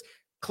he just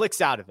clicks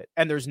out of it,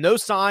 and there's no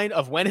sign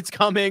of when it's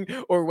coming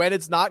or when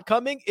it's not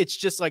coming. It's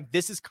just like,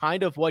 this is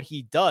kind of what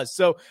he does.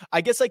 So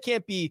I guess I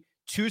can't be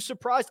too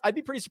surprised. I'd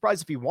be pretty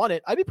surprised if he won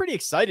it. I'd be pretty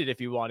excited if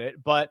he won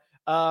it, but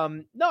no,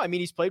 I mean,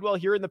 he's played well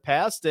here in the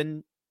past,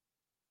 and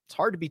it's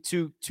hard to be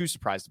too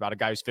surprised about a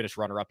guy who's finished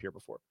runner up here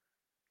before.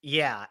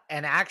 Yeah,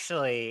 and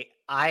actually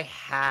I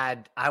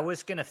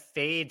was going to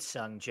fade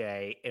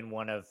Sungjae in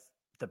one of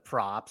the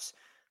props.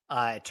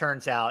 It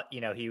turns out,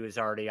 you know, he was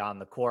already on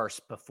the course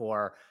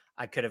before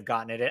I could have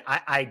gotten it.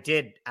 I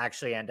did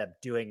actually end up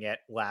doing it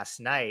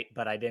last night,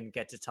 but I didn't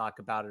get to talk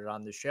about it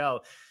on the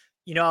show.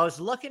 You know, I was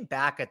looking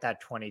back at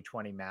that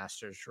 2020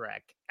 Masters,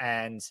 Rick,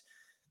 and,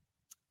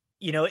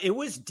 you know, it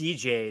was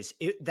DJ's.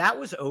 That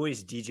was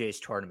always DJ's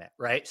tournament,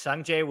 right?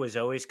 Sungjae was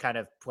always kind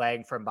of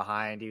playing from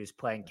behind. He was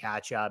playing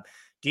catch up.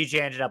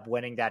 DJ ended up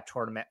winning that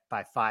tournament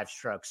by 5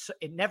 strokes. So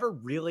it never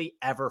really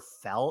ever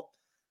felt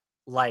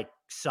like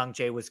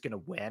Sungjae was going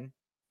to win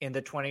in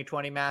the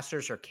 2020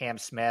 Masters, or Cam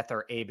Smith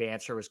or Abe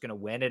Ancer was going to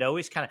win. It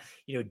always kind of,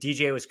 you know,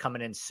 DJ was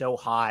coming in so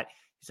hot.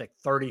 He's like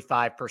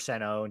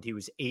 35% owned. He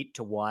was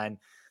 8-1.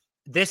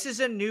 This is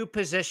a new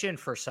position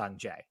for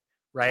Sungjae,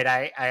 right?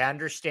 I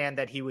understand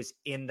that he was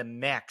in the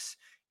mix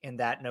in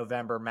that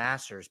November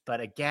Masters,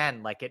 but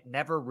again, like, it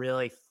never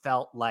really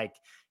felt like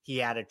he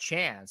had a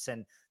chance.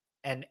 And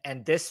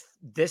this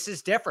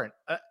is different.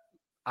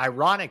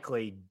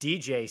 Ironically,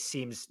 DJ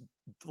seems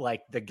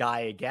like the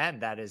guy again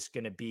that is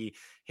going to be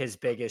his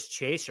biggest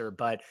chaser.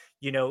 But,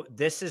 you know,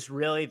 this is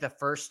really the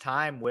first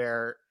time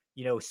where,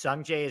 you know,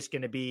 Sungjae is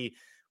going to be,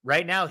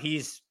 right now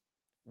he's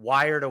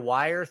wire to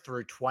wire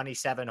through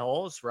 27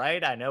 holes,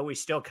 right? I know we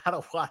still got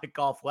a lot of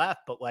golf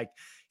left, but like,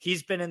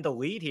 he's been in the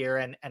lead here.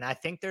 And I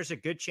think there's a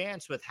good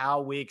chance with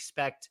how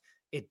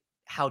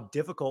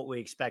difficult we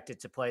expect it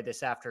to play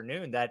this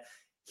afternoon, that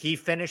he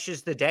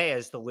finishes the day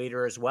as the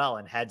leader as well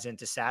and heads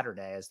into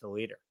Saturday as the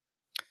leader.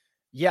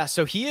 Yeah,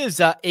 so he is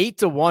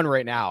 8-1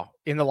 right now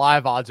in the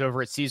live odds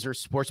over at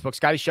Caesars Sportsbook.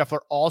 Scotty Scheffler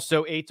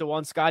also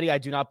 8-1. Scotty, I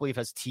do not believe,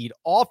 has teed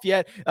off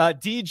yet.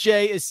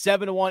 DJ is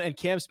 7-1 and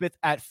Cam Smith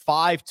at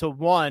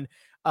 5-1.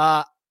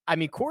 I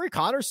mean, Corey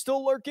Connors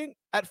still lurking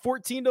at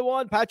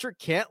 14-1. Patrick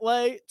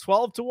Cantlay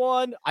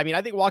 12-1. I mean,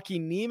 I think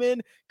Joaquin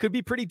Niemann could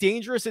be pretty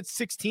dangerous at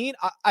 16.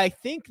 I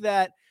think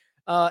that,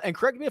 and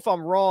correct me if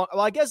I'm wrong.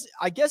 Well, I guess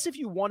if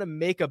you want to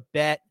make a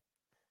bet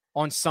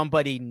on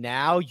somebody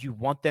now, you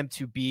want them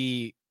to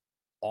be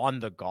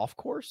on the golf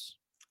course?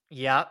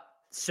 Yeah.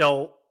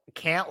 So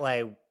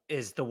Cantlay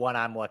is the one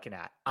I'm looking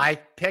at. I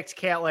picked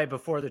Cantlay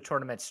before the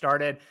tournament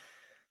started.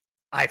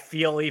 I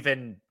feel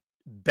even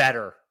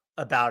better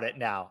about it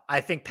now.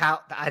 I think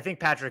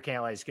Patrick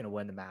Cantlay is going to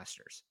win the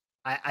Masters.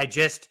 I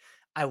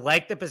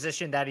like the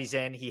position that he's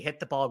in. He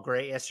hit the ball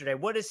great yesterday.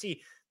 What is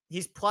he?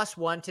 He's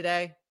 +1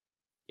 today.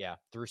 Yeah,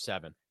 through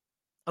 7.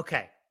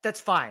 Okay, that's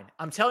fine.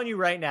 I'm telling you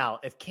right now,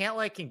 if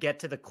Cantlay can get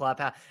to the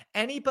clubhouse,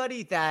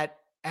 anybody that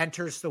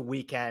enters the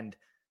weekend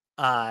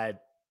uh,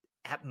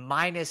 at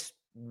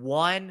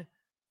 -1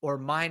 or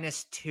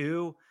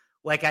 -2,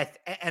 like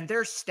and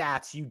their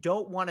stats, you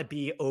don't want to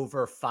be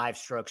over 5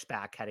 strokes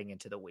back heading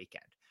into the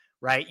weekend,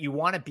 right? You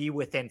want to be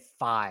within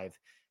 5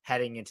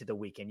 heading into the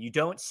weekend. You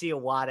don't see a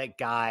lot of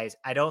guys.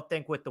 I don't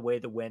think with the way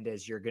the wind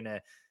is,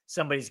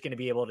 somebody's going to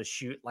be able to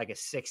shoot like a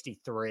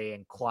 63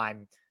 and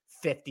climb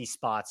 50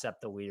 spots up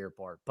the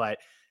leaderboard. But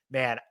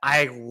man,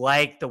 I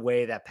like the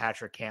way that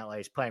Patrick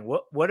Cantlay is playing.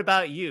 What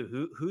about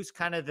you? Who's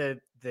kind of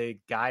the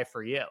guy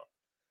for you?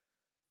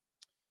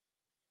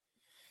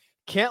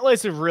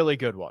 Cantlay's a really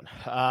good one.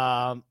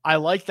 I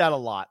like that a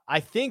lot. I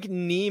think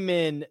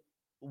Niemann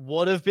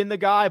would have been the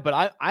guy,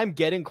 but I'm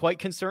getting quite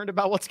concerned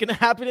about what's going to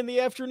happen in the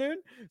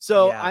afternoon.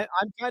 So Yeah.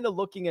 I'm kind of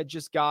looking at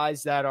just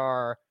guys that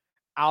are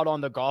out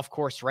on the golf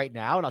course right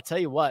now. And I'll tell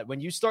you what,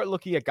 when you start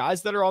looking at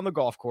guys that are on the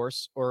golf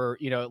course or,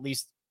 at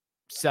least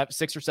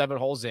 6 or 7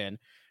 holes in,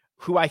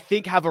 who I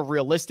think have a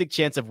realistic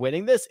chance of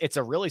winning this, it's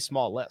a really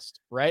small list,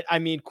 right? I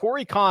mean,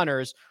 Corey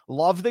Connors,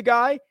 love the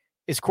guy.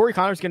 Is Corey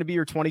Connors going to be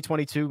your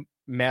 2022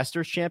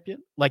 Masters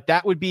champion? Like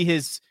that would be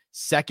his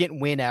second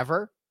win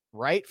ever,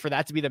 right? For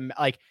that to be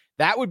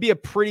that would be a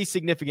pretty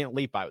significant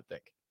leap, I would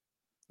think.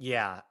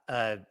 Yeah,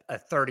 a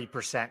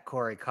 30%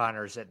 Corey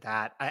Connors at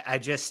that. I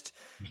just,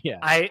 yeah,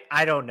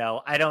 I don't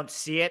know. I don't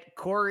see it.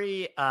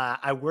 Corey,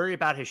 I worry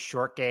about his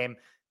short game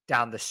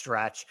down the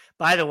stretch.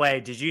 By the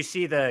way, did you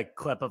see the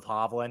clip of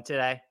Hovland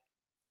today?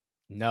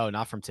 No,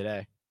 not from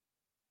today.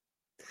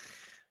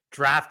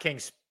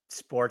 DraftKings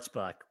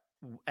Sportsbook,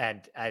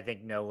 and I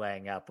think No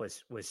Laying Up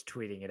was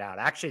tweeting it out.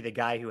 Actually, the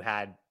guy who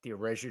had the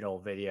original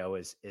video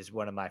is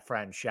one of my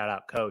friends. Shout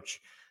out,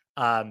 Coach.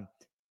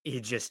 He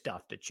just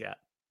stuffed a chip.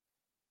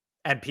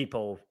 And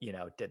people,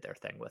 did their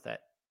thing with it.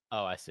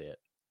 Oh, I see it.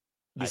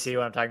 You see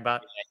what I'm talking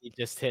about? Yeah, he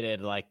just hit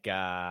it like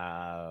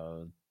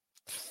 5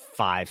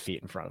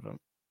 feet in front of him.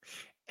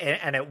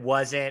 And it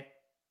wasn't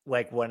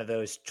like one of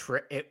those,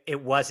 it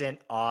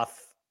wasn't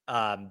off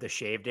the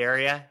shaved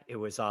area. It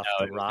was off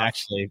the rough.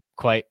 Actually,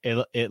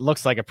 it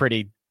looks like a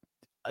pretty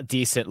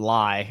decent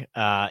lie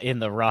in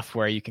the rough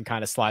where you can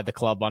kind of slide the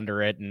club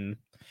under it. And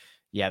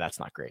yeah, that's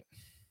not great.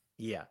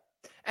 Yeah.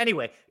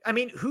 Anyway, I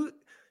mean,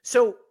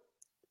 so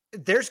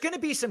there's going to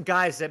be some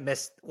guys that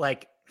missed,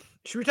 like,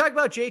 should we talk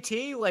about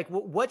JT? Like,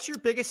 what's your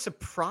biggest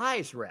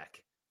surprise,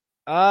 Rick?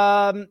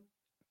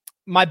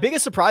 My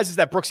biggest surprise is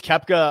that Brooks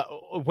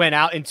Koepka went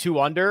out in 2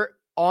 under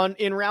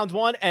in round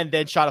 1 and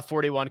then shot a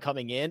 41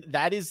 coming in.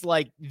 That is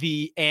like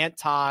the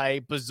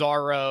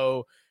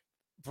anti-Bizarro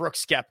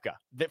Brooks Koepka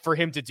for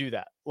him to do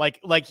that. Like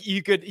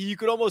you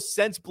could almost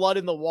sense blood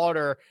in the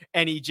water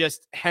and he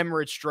just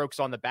hemorrhaged strokes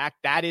on the back.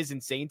 That is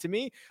insane to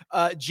me.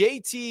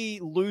 JT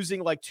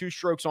losing like 2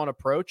 strokes on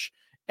approach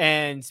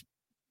and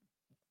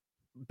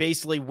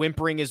basically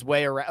whimpering his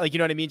way around. Like, you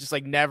know what I mean? Just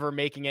like never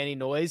making any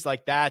noise.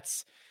 Like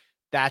that's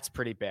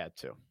pretty bad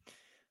too.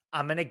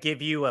 I'm going to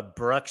give you a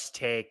Brooks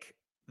take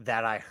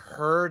that I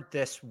heard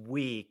this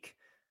week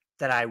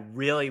that I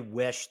really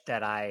wish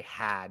that I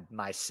had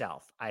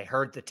myself. I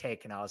heard the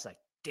take and I was like,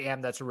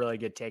 damn, that's a really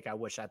good take. I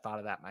wish I thought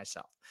of that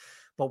myself.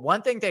 But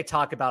one thing they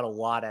talk about a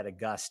lot at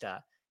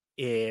Augusta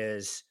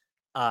is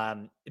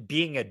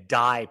being a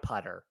die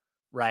putter,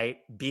 right?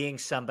 Being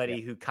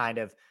somebody who kind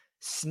of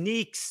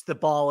sneaks the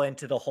ball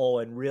into the hole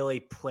and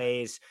really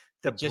plays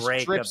the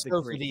break of the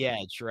over the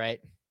edge, right?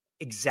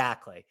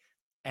 Exactly.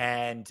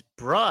 And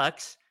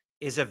Brooks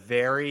is a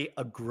very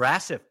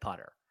aggressive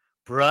putter.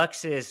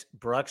 Brooks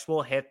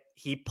will hit,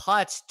 he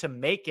putts to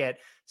make it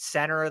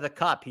center of the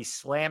cup. He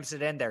slams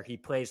it in there. He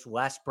plays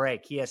less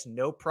break. He has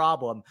no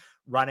problem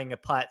running a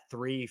putt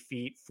 3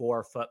 feet,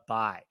 4 foot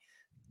by.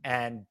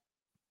 And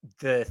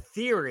the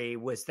theory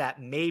was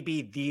that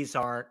maybe these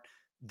aren't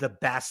the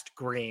best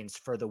greens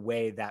for the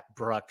way that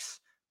Brooks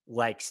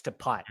likes to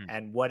putt.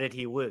 And what did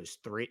he lose?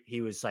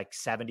 He was like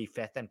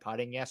 75th in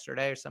putting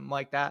yesterday or something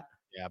like that.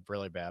 Yeah,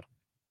 really bad.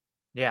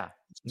 Yeah.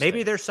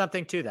 Maybe there's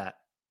something to that.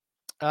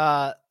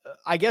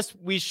 I guess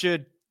we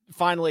should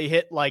finally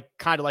hit like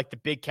kind of like the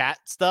big cat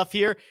stuff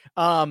here.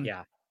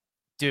 Yeah.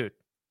 Dude,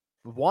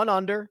 1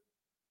 under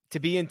to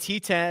be in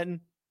T10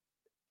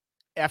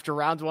 after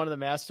round 1 of the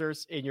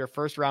Masters in your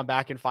first round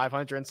back in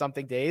 500 and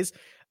something days.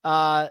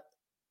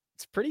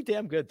 It's pretty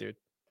damn good, dude.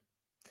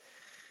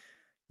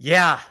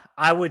 Yeah,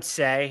 I would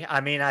say. I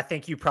mean, I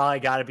think you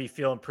probably got to be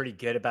feeling pretty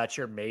good about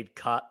your made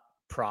cut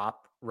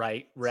prop,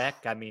 right, Rick?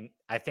 I mean,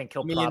 I think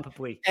he'll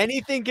probably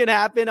anything can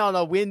happen on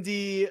a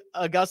windy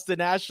Augusta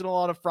National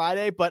on a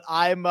Friday, but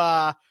I'm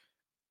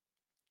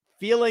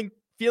feeling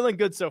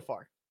good so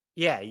far.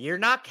 Yeah, you're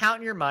not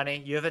counting your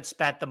money. You haven't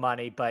spent the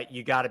money, but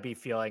you got to be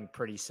feeling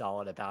pretty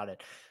solid about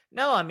it.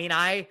 No, I mean,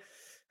 I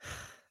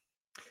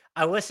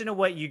listened to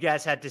what you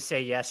guys had to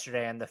say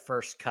yesterday on the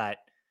first cut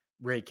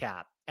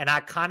recap, and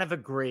I kind of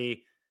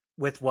agree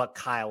with what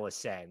Kyle was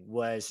saying.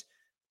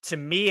 To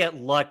me, it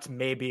looked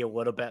maybe a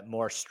little bit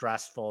more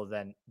stressful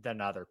than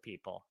other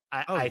people.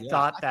 I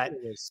thought that it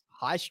was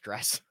high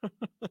stress.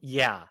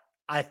 yeah,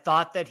 I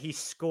thought that he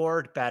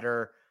scored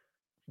better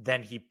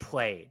than he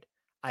played.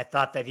 I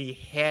thought that he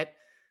hit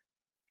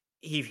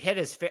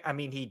his I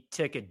mean, he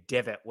took a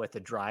divot with the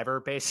driver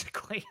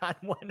basically on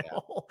one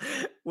hole,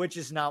 which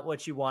is not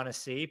what you want to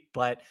see.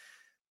 But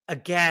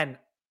again,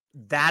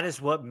 that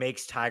is what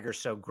makes Tiger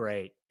so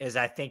great, is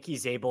I think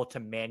he's able to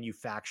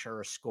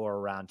manufacture a score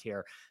around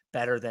here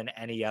better than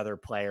any other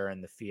player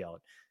in the field.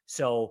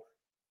 So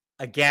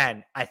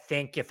again, I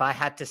think if I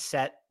had to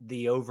set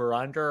the over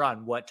under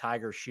on what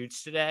Tiger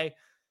shoots today,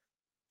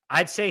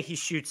 I'd say he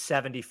shoots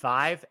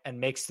 75 and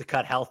makes the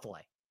cut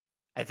healthily.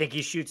 I think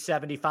he shoots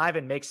 75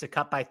 and makes the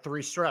cut by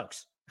 3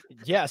 strokes.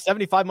 Yeah,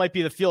 75 might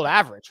be the field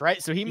average,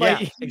 right? So he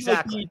might,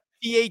 exactly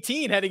be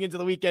 18 heading into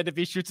the weekend if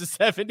he shoots a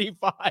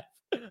 75.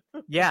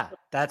 Yeah,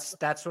 that's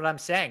what I'm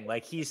saying.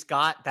 Like, he's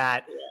got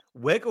that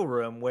wiggle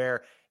room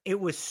where it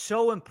was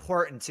so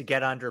important to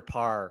get under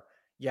par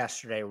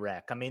yesterday,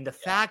 Rick. I mean, the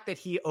fact that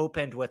he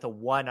opened with a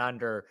 1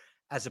 under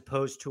as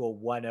opposed to a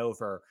 1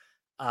 over,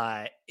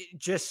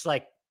 just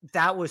like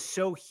that was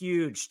so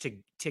huge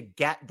to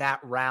get that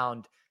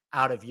round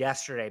out of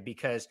yesterday,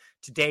 because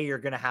today you're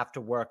going to have to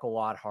work a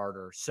lot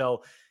harder.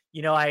 So,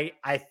 I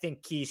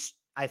think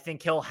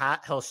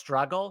he'll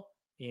struggle.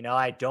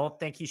 I don't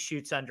think he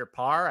shoots under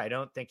par. I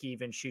don't think he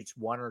even shoots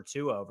 1 or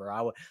 2 over.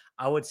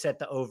 I would set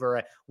the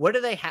over. What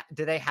do they have?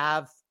 Do they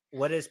have,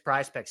 what is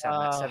Prize Picks have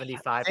at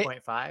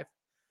 75.5?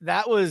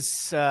 That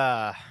was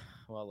well,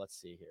 let's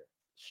see here.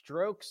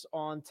 Strokes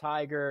on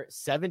Tiger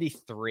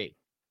 73.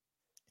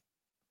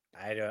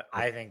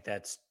 I think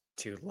that's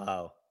too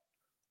low.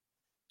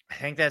 I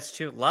think that's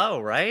too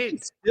low,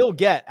 right? Still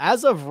get,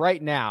 as of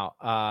right now,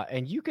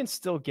 and you can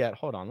still get,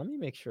 hold on, let me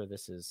make sure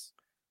this is,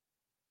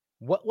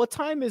 what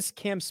time is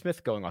Cam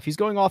Smith going off? He's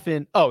going off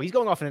in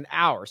an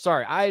hour.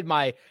 Sorry, I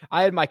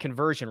had my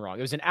conversion wrong.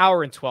 It was an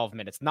hour and 12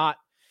 minutes, not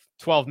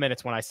 12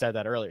 minutes when I said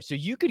that earlier. So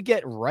you could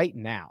get right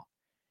now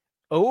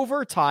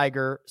over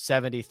Tiger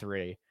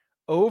 73,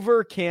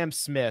 over Cam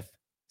Smith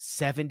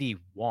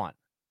 71.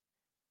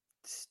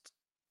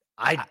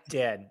 I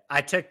did.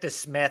 I took the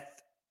Smith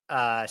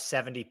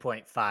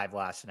 70.5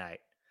 last night.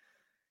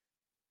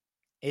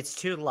 It's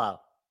too low.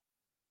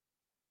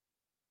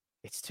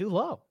 It's too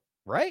low,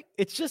 right?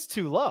 It's just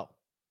too low.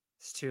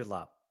 It's too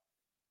low.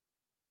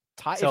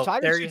 So if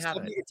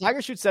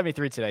Tiger shoots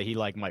 73 today, he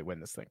might win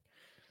this thing.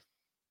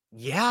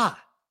 Yeah.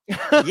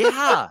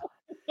 Yeah.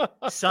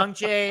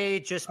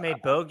 Sungjae just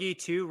made bogey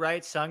too,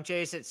 right?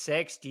 Sungjae's at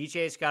 6.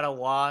 DJ's got a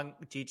long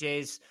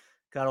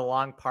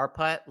par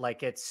putt.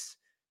 Like, it's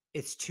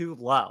too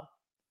low.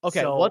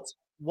 Okay, so,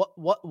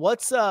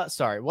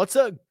 what's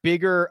a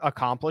bigger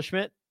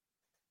accomplishment?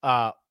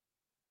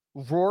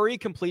 Rory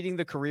completing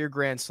the career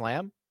Grand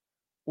Slam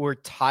or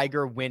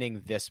Tiger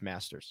winning this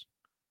Masters?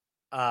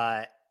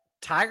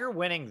 Tiger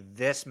winning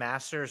this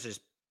Masters is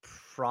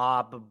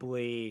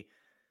probably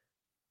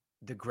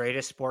the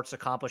greatest sports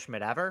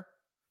accomplishment ever.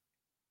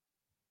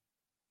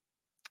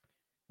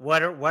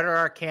 What are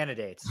our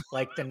candidates?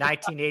 Like the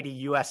 1980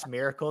 U.S.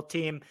 Miracle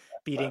Team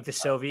beating the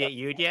Soviet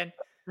Union?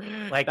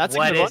 Like, that's a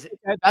good bar.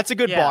 That's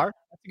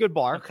a good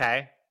bar.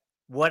 Okay.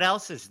 What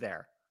else is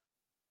there?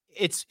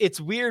 It's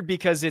weird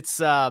because it's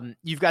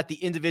you've got the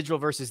individual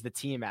versus the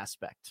team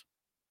aspect,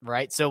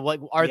 right? So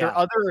are there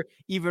other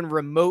even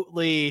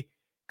remotely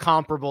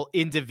comparable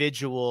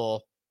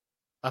individual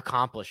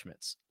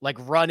accomplishments, like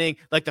running,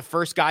 like the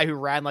first guy who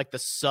ran the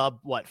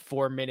sub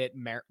 4-minute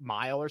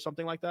mile or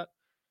something like that?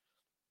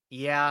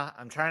 Yeah,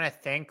 I'm trying to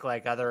think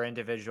other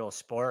individual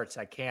sports.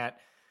 I can't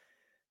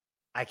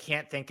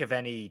think of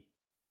any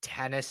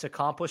tennis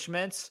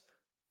accomplishments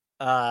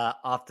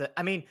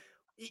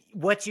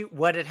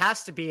what it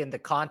has to be in the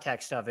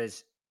context of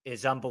is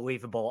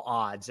unbelievable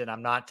odds, and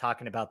I'm not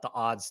talking about the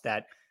odds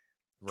that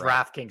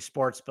DraftKings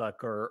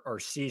Sportsbook or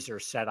Caesar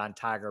set on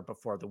Tiger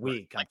before the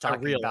week. I'm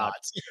talking about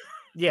odds.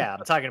 Yeah,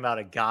 I'm talking about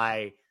a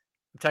guy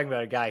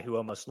who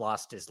almost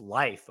lost his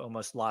life,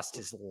 almost lost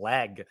his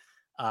leg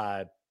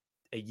a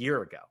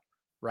year ago,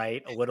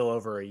 right? A little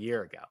over a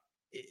year ago.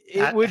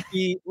 It would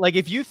be like,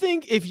 if you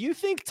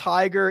think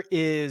Tiger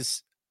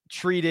is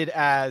treated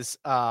as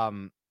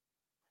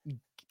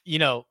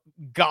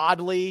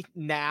godly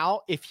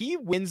now, if he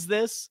wins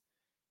this,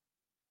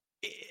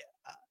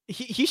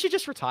 he should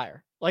just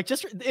retire.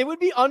 It would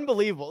be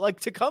unbelievable.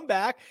 To come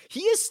back,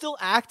 he is still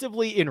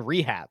actively in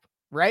rehab,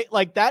 right?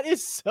 That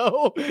is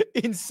so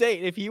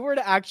insane. If he were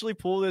to actually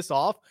pull this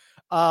off,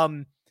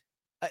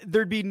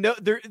 there'd be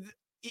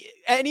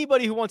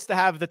anybody who wants to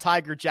have the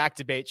Tiger Jack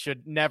debate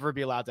should never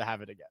be allowed to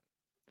have it again.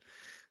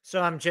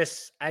 So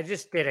I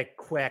just did a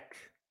quick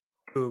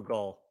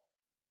Google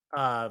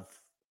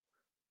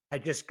I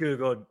just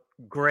Googled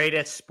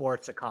greatest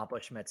sports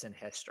accomplishments in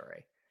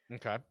history.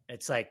 Okay.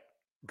 It's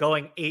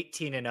going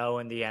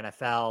 18-0 in the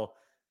NFL.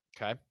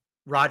 Okay.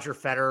 Roger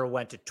Federer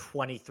went to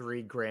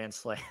 23 Grand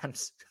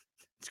Slams.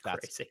 It's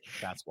crazy.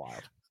 That's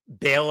wild.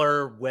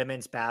 Baylor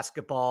women's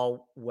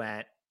basketball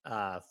went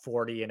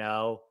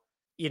 40-0.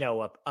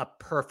 A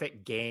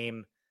perfect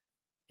game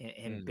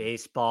in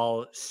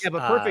baseball. Yeah,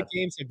 but perfect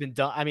games have been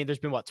done. I mean, there's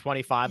been what,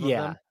 25 of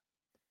them?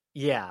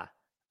 Yeah.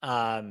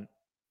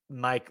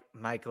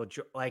 Michael,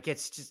 like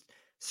it's just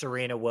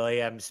Serena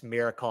Williams,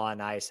 Miracle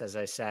on Ice, as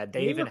I said.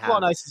 They even Miracle have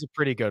on Ice is a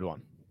pretty good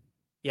one.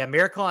 Yeah,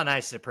 Miracle on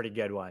Ice is a pretty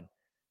good one.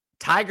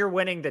 Tiger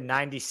winning the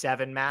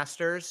 97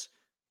 Masters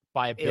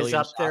by a billion is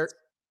up shots. there.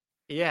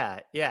 Yeah,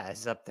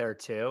 is up there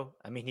too.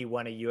 I mean, he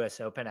won a US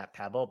Open at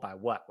Pebble by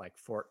what, like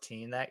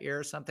 14 that year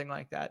or something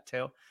like that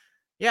too.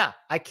 Yeah,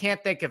 I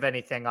can't think of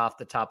anything off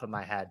the top of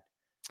my head.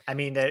 I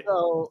mean,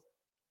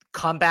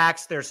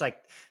 comebacks,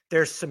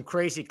 there's some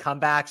crazy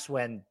comebacks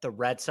when the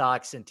Red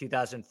Sox in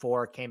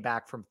 2004 came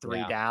back from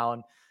 3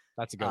 down.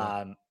 That's a good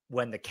one.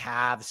 When the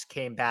Cavs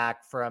came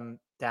back from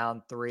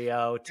down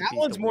 3-0 to that beat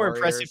one's the more Warriors.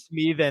 Impressive to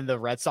me than the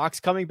Red Sox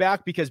coming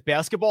back, because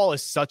basketball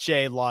is such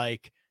a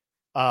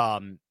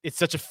it's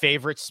such a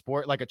favorite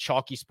sport, like a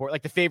chalky sport.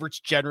 Like the favorites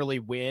generally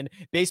win.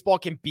 Baseball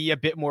can be a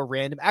bit more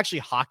random. Actually,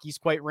 hockey's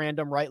quite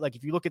random, right? Like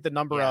if you look at the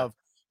number of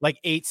like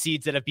 8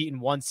 seeds that have beaten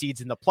 1 seeds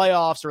in the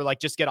playoffs, or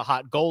like just get a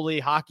hot goalie,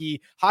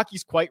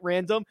 hockey's quite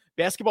random.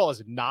 Basketball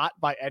is not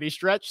by any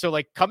stretch. So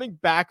like coming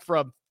back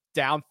from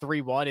down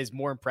 3-1 is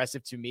more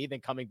impressive to me than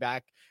coming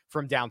back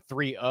from down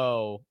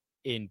 3-0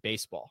 in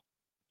baseball.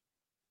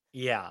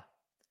 Yeah.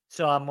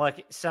 So I'm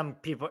like some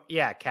people,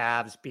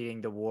 Cavs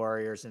beating the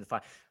Warriors in the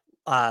final.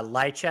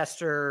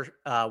 Leicester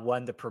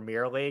won the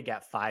Premier League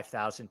at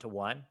 5,000 to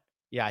 1.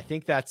 Yeah, I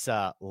think that's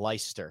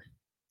Leicester.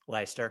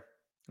 Leicester.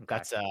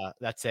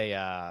 Okay.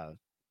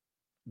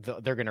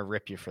 They're gonna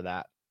rip you for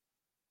that.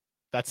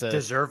 That's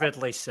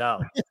deservedly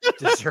so.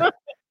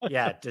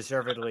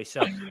 Deservedly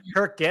so.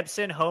 Kirk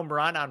Gibson home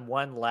run on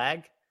one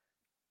leg.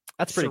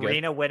 That's pretty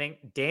Serena good. winning.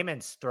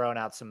 Damon's throwing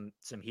out some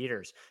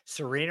heaters.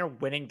 Serena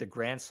winning the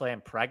Grand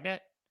Slam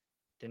pregnant.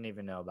 Didn't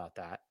even know about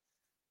that.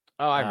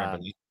 Oh, I remember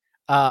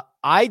that.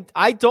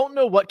 I don't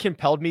know what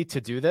compelled me to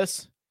do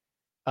this.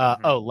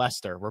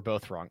 Leicester. We're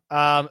both wrong.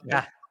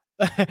 Yeah.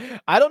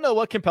 I don't know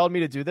what compelled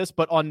me to do this,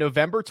 but on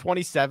November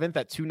 27th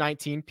at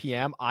 2:19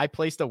 p.m., I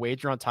placed a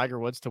wager on Tiger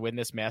Woods to win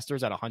this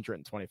Masters at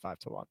 125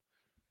 to 1.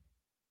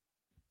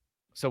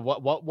 So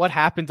what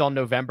happened on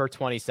November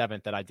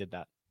 27th that I did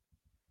that?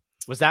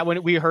 Was that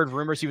when we heard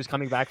rumors he was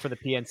coming back for the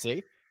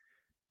PNC?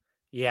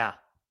 Yeah.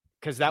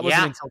 Because that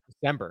wasn't until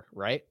December,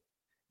 right?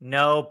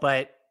 No,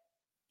 but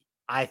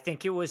I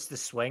think it was the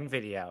swing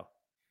video.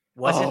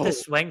 Was it the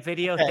swing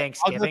video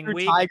Thanksgiving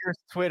week? Tiger's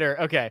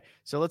Twitter. Okay,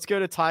 so let's go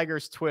to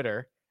Tiger's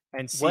Twitter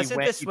and see. Was it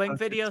the swing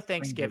video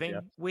Thanksgiving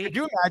week? Could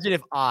you imagine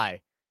if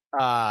I,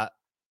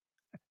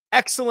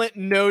 excellent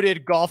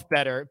noted golf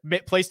bettor,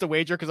 placed a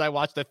wager because I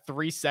watched a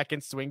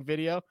 3-second swing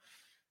video?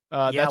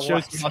 That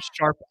shows you how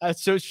sharp.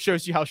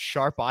 Shows you how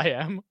sharp I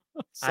am.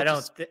 I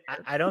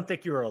don't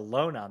think you were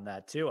alone on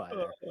that too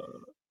either.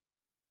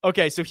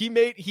 Okay, so he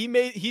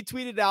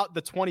tweeted out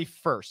the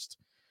 21st.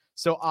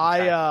 So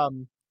I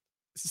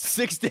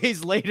 6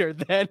 days later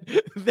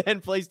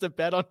then placed a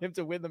bet on him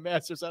to win the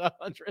Masters at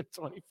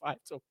 125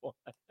 to 1.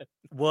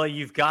 Well,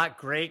 you've got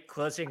great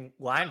closing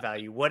line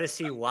value. What is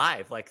he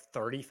live? Like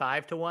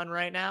 35 to 1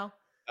 right now?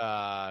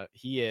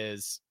 He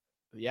is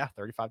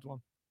 35 to 1.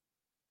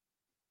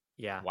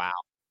 Yeah. Wow.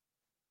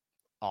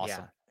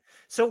 Awesome. Yeah.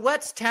 So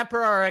let's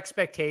temper our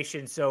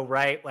expectations. So,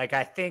 right, like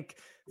I think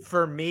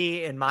for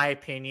me, in my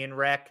opinion,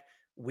 Rick,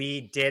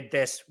 we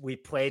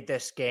played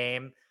this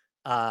game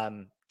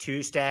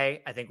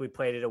Tuesday. I think we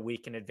played it a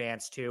week in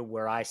advance too,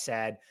 where I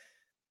said,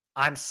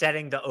 I'm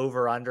setting the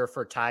over under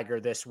for Tiger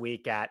this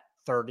week at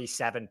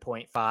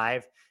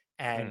 37.5.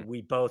 And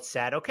we both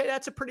said, okay,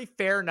 that's a pretty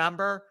fair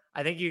number.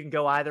 I think you can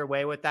go either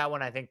way with that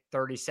one. I think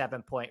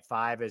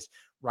 37.5 is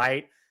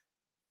right.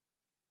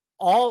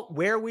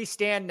 Where we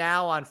stand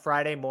now on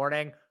Friday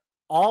morning,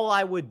 all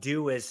I would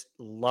do is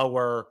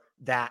lower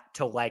that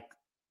to like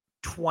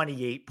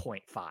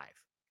 28.5,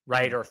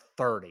 right? Or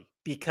 30.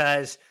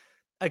 Because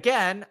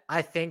again,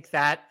 I think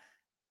that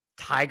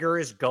Tiger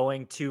is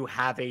going to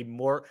have the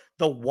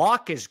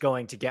walk is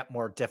going to get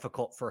more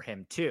difficult for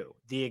him too.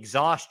 The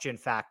exhaustion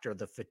factor,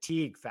 the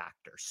fatigue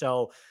factor.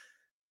 So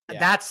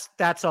that's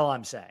all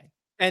I'm saying.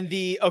 And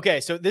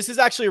so this is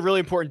actually a really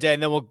important day,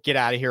 and then we'll get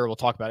out of here. We'll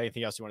talk about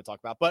anything else you want to talk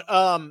about.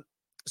 But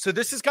so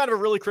this is kind of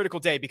a really critical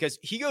day because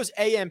he goes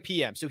AM,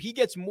 PM. So he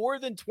gets more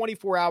than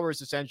 24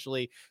 hours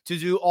essentially to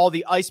do all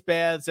the ice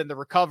baths and the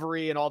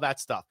recovery and all that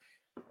stuff.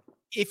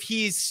 If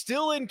he's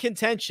still in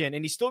contention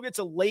and he still gets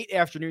a late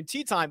afternoon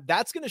tee time,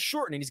 that's going to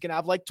shorten, and he's going to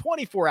have like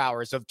 24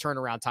 hours of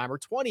turnaround time or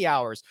 20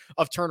 hours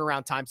of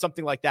turnaround time,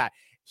 something like that.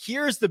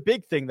 Here's the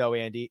big thing though,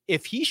 Andy.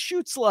 If he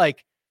shoots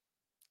let's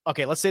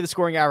say the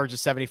scoring average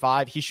is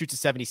 75, he shoots a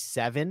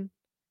 77,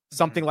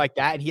 something like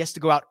that, and he has to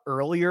go out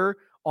earlier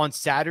on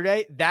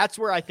Saturday, that's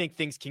where I think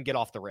things can get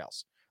off the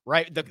rails,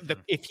 right?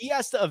 If he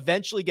has to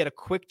eventually get a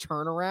quick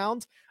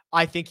turnaround,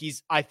 I think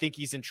he's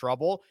in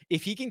trouble.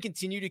 If he can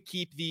continue to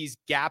keep these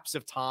gaps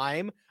of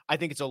time, I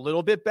think it's a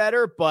little bit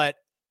better, but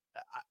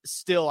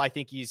still, I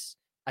think he's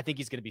going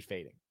to be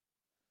fading.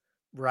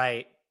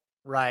 Right.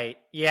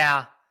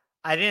 Yeah.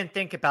 I didn't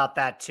think about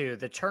that too.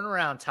 The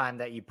turnaround time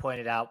that you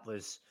pointed out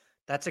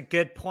That's a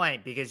good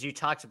point, because you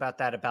talked about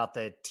that about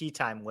the tea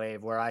time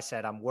wave, where I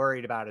said I'm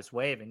worried about his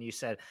wave, and you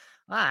said,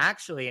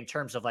 actually, in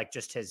terms of like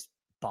just his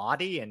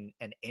body and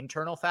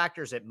internal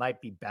factors, it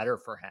might be better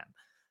for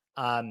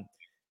him.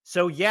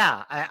 So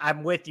yeah,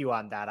 I'm with you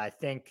on that. I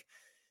think,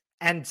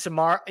 and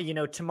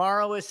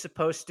tomorrow is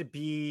supposed to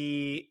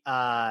be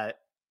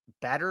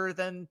better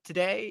than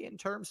today in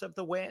terms of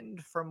the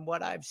wind from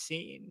what I've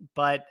seen.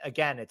 But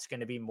again, it's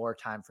going to be more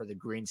time for the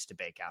greens to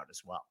bake out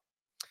as well.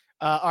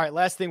 All right,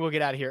 last thing, we'll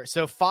get out of here.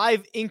 So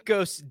 5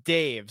 Incos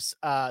Daves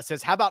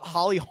says, how about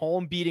Holly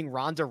Holm beating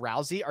Ronda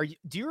Rousey?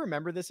 Do you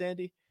remember this,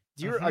 Andy?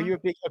 Are you a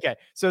big, okay.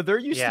 So there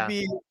used to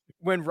be,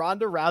 when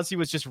Ronda Rousey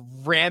was just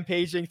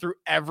rampaging through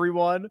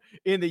everyone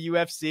in the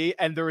UFC,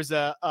 and there was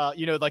a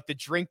like the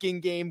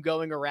drinking game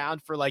going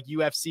around for like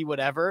UFC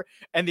whatever,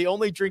 and the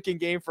only drinking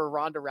game for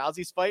Ronda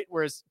Rousey's fight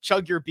was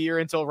chug your beer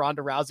until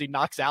Ronda Rousey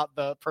knocks out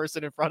the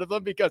person in front of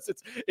them, because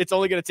it's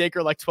only going to take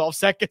her like 12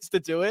 seconds to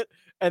do it,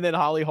 and then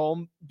Holly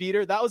Holm beat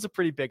her. That was a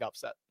pretty big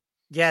upset.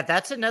 Yeah,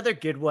 that's another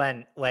good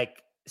one.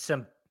 Like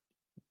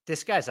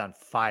this guy's on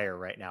fire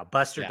right now.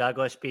 Buster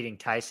Douglas beating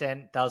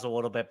Tyson. That was a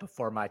little bit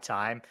before my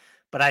time.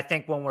 But I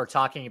think when we're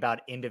talking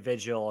about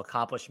individual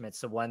accomplishments,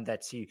 the ones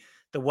that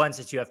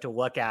you have to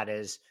look at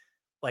is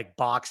like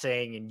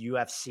boxing and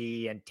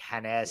UFC and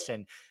tennis.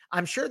 And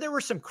I'm sure there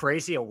were some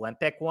crazy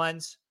Olympic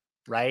ones,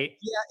 right?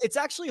 Yeah, it's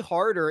actually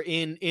harder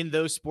in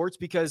those sports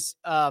because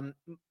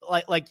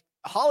like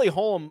Holly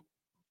Holm,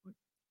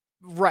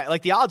 right,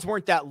 like the odds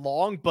weren't that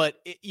long, but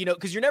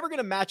because you're never going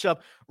to match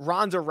up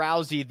Ronda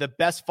Rousey, the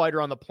best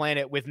fighter on the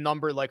planet, with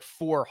number like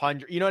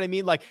 400. You know what I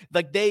mean? Like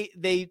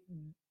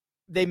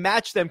they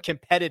match them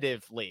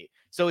competitively,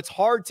 so it's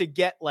hard to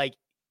get like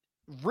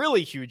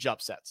really huge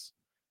upsets.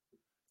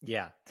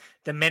 Yeah,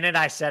 the minute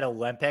I said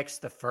Olympics,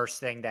 the first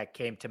thing that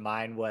came to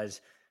mind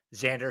was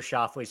Xander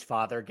Schauffele's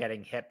father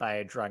getting hit by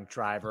a drunk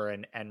driver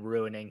and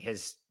ruining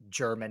his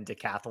German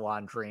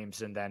decathlon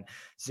dreams, and then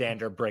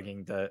Xander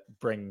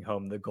bringing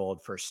home the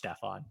gold for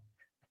Stefan.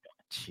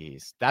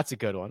 Jeez, that's a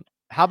good one.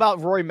 How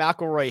about Rory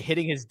McIlroy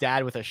hitting his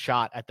dad with a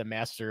shot at the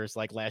Masters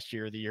like last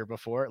year or the year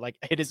before? Like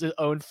hit his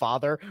own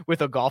father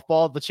with a golf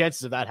ball. The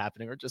chances of that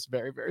happening are just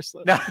very, very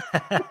slim.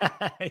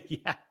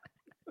 Yeah.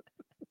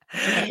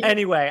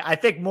 Anyway, I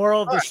think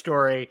moral of the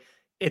story,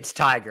 it's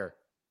Tiger.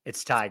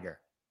 It's Tiger.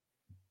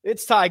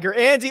 It's Tiger.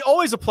 Andy,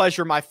 always a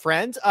pleasure, my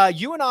friend.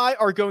 You and I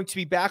are going to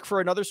be back for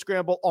another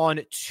scramble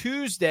on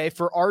Tuesday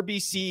for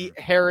RBC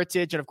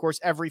Heritage, and of course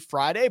every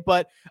Friday.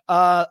 But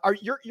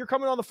you're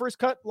coming on the First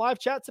Cut live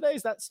chat today?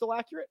 Is that still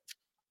accurate?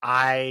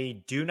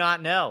 I do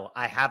not know.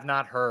 I have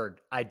not heard.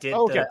 I did.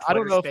 Okay, I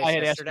don't know if I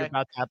had asked you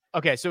about that.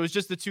 Okay, so it was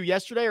just the 2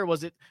 yesterday, or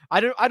was it?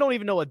 I don't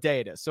even know what day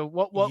it is. So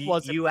what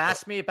was it? You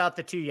asked me about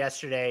the 2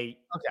 yesterday.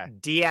 Okay,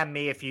 DM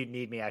me if you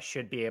need me. I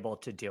should be able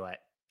to do it.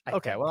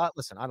 Okay, well,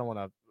 listen, I don't want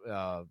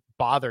to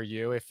bother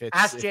you if it's...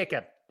 Ask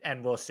Jacob,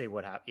 and we'll see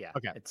what happens. Yeah,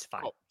 okay, it's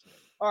fine. Cool.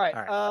 All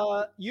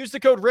right. Use the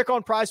code Rick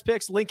on Prize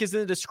Picks. Link is in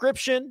the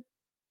description.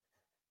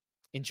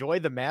 Enjoy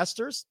the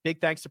Masters.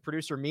 Big thanks to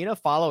producer Mina.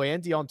 Follow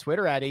Andy on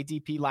Twitter at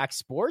ADP Lax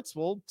Sports.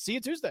 We'll see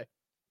you Tuesday.